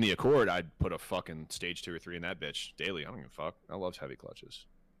I was keeping the Accord, I'd put a fucking stage 2 or 3 in that bitch daily. I don't give a fuck. I love heavy clutches.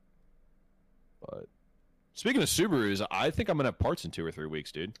 But speaking of Subarus, I think I'm gonna have parts in 2 or 3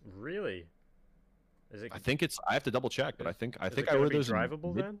 weeks, dude. Really? Is it? I think it's. I have to double check, but I think I it ordered be those.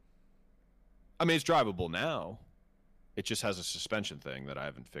 Drivable then? I mean, it's drivable now. It just has a suspension thing that I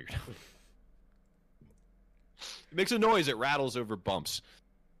haven't figured out. It makes a noise. It rattles over bumps.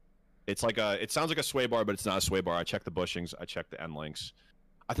 It's like it sounds like a sway bar, but it's not a sway bar. I checked the bushings. I checked the end links.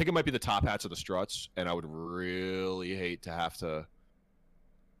 I think it might be the top hats of the struts, and I would really hate to have to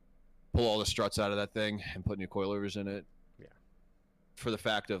pull all the struts out of that thing and put new coilovers in it. Yeah. For the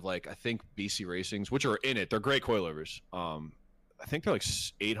fact of like, I think BC Racings, which are in it, they're great coilovers. I think they're like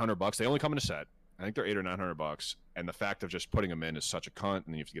 $800. They only come in a set. I think they're $800 or $900. And the fact of just putting them in is such a cunt, and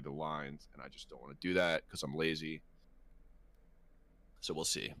then you have to get the lines, and I just don't want to do that because I'm lazy. So we'll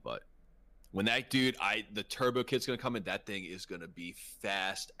see. But when that dude, the turbo kit's gonna come in, that thing is gonna be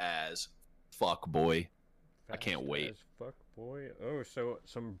fast as fuck, boy. I can't wait. As fuck, boy. Oh, so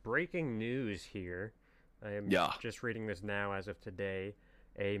some breaking news here. I am just reading this now as of today.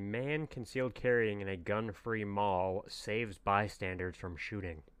 A man concealed carrying in a gun-free mall saves bystanders from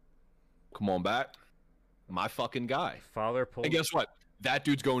shooting. Come on back. My fucking guy. Father pulls... And guess what? That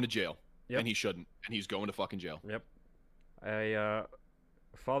dude's going to jail. Yep. And he shouldn't. And he's going to fucking jail. Yep. A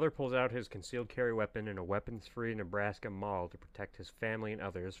father pulls out his concealed carry weapon in a weapons-free Nebraska mall to protect his family and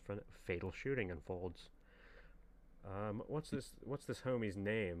others from a fatal shooting unfolds. What's this homie's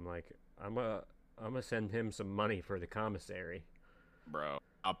name? Like, I'm gonna send him some money for the commissary. Bro,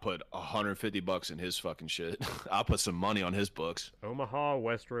 I'll put $150 in his fucking shit. I'll put some money on his books. Omaha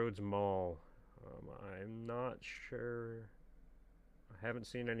Westroads Mall. I'm not sure. I haven't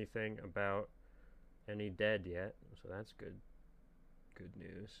seen anything about any dead yet, so that's good. Good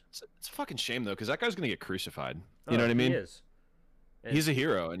news. It's a fucking shame though, because that guy's gonna get crucified. You know what I mean? He is. And he's a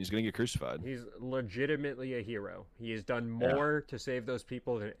hero, and he's gonna get crucified. he's legitimately a hero. He has done more to save those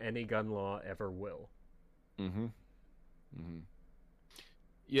people than any gun law ever will. Mm-hmm. Mm-hmm.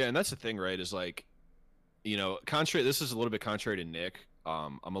 Yeah, and that's the thing, right? Is like, you know, contrary. This is a little bit contrary to Nick.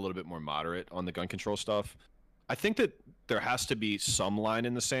 I'm a little bit more moderate on the gun control stuff. I think that there has to be some line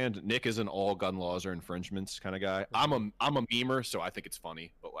in the sand. Nick is an all gun laws are infringements kind of guy. I'm a memer, so I think it's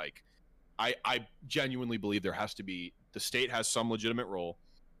funny, but like, I genuinely believe there has to be, the state has some legitimate role,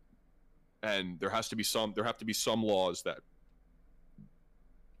 and there have to be some laws that,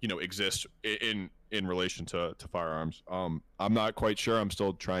 you know, exist in relation to firearms. I'm not quite sure. I'm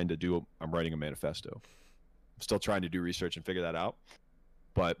writing a manifesto. I'm still trying to do research and figure that out.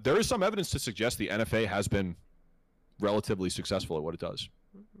 But there is some evidence to suggest the NFA has been relatively successful at what it does.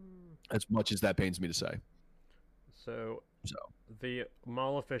 As much as that pains me to say. So the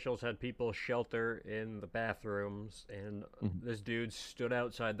mall officials had people shelter in the bathrooms, and this dude stood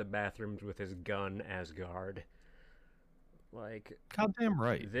outside the bathrooms with his gun as guard. Like, goddamn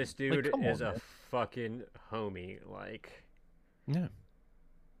right. This dude is a fucking homie. Like, yeah.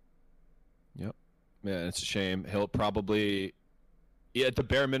 Yep. Yeah, it's a shame. He'll probably, at the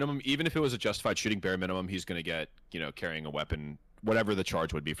bare minimum, even if it was a justified shooting, bare minimum, he's going to get, you know, carrying a weapon, whatever the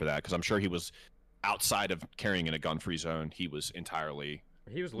charge would be for that. Because I'm sure he was outside of carrying in a gun-free zone. He was entirely.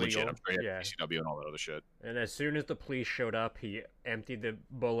 He was legit. legal. I'm sure he had PCW and all that other shit. And as soon as the police showed up, he emptied the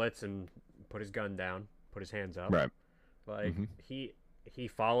bullets and put his gun down, put his hands up. Right. Like, he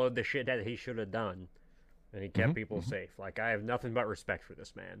followed the shit that he should have done, and he kept people safe. Like, I have nothing but respect for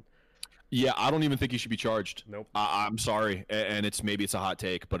this man. Yeah, I don't even think he should be charged. Nope. I'm sorry, and maybe it's a hot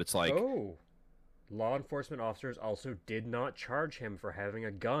take, but it's like... Oh, law enforcement officers also did not charge him for having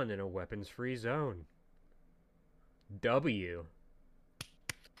a gun in a weapons-free zone. W.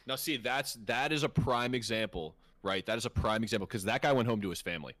 Now, see, that is a prime example, right? That is a prime example, because that guy went home to his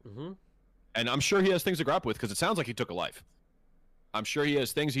family. And I'm sure he has things to grapple with, because it sounds like he took a life. I'm sure he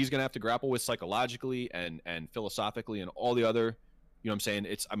has things he's going to have to grapple with psychologically and philosophically and all the other, you know what I'm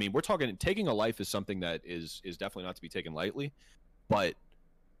saying? I mean, we're talking, taking a life is something that is definitely not to be taken lightly, but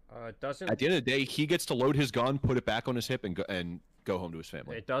it doesn't, at the end of the day, he gets to load his gun, put it back on his hip, and go home to his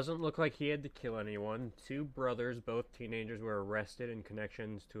family. It doesn't look like he had to kill anyone. 2 brothers, both teenagers, were arrested in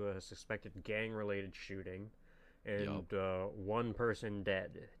connections to a suspected gang-related shooting. And 1 person dead,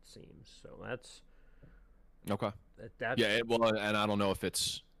 it seems. So that's okay. That's yeah. Well, and I don't know if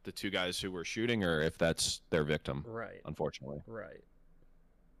it's the 2 guys who were shooting or if that's their victim. Right. Unfortunately. Right.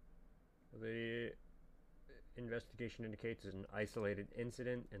 The investigation indicates it's an isolated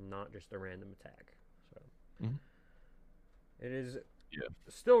incident and not just a random attack. So it is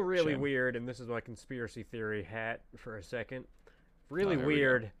still really weird, and this is my conspiracy theory hat for a second. Really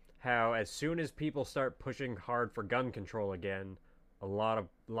weird. How as soon as people start pushing hard for gun control again, a lot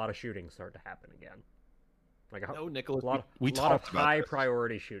of shootings start to happen again. Like Nicholas, a lot of high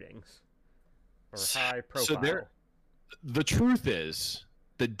priority shootings or high profile. So the truth is,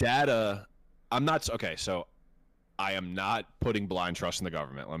 the data. I'm not okay. So I am not putting blind trust in the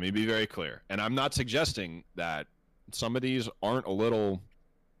government. Let me be very clear, and I'm not suggesting that some of these aren't a little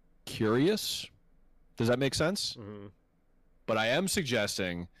curious. Does that make sense? But I am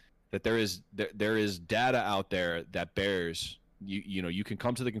suggesting that there is data out there that bears you know, you can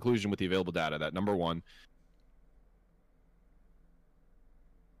come to the conclusion with the available data that, number one,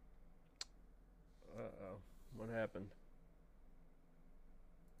 what happened?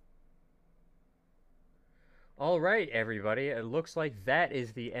 All right, everybody, it looks like that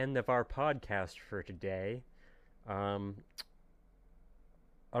is the end of our podcast for today. I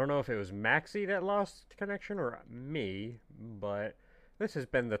don't know if it was Maxie that lost connection or me, but this has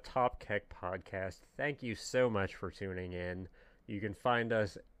been the Top Keck Podcast. Thank you so much for tuning in. You can find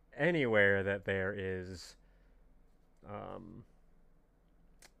us anywhere that there is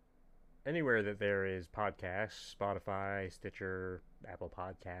anywhere that there is podcasts, Spotify, Stitcher, Apple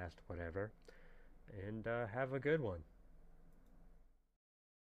Podcast, whatever. And have a good one.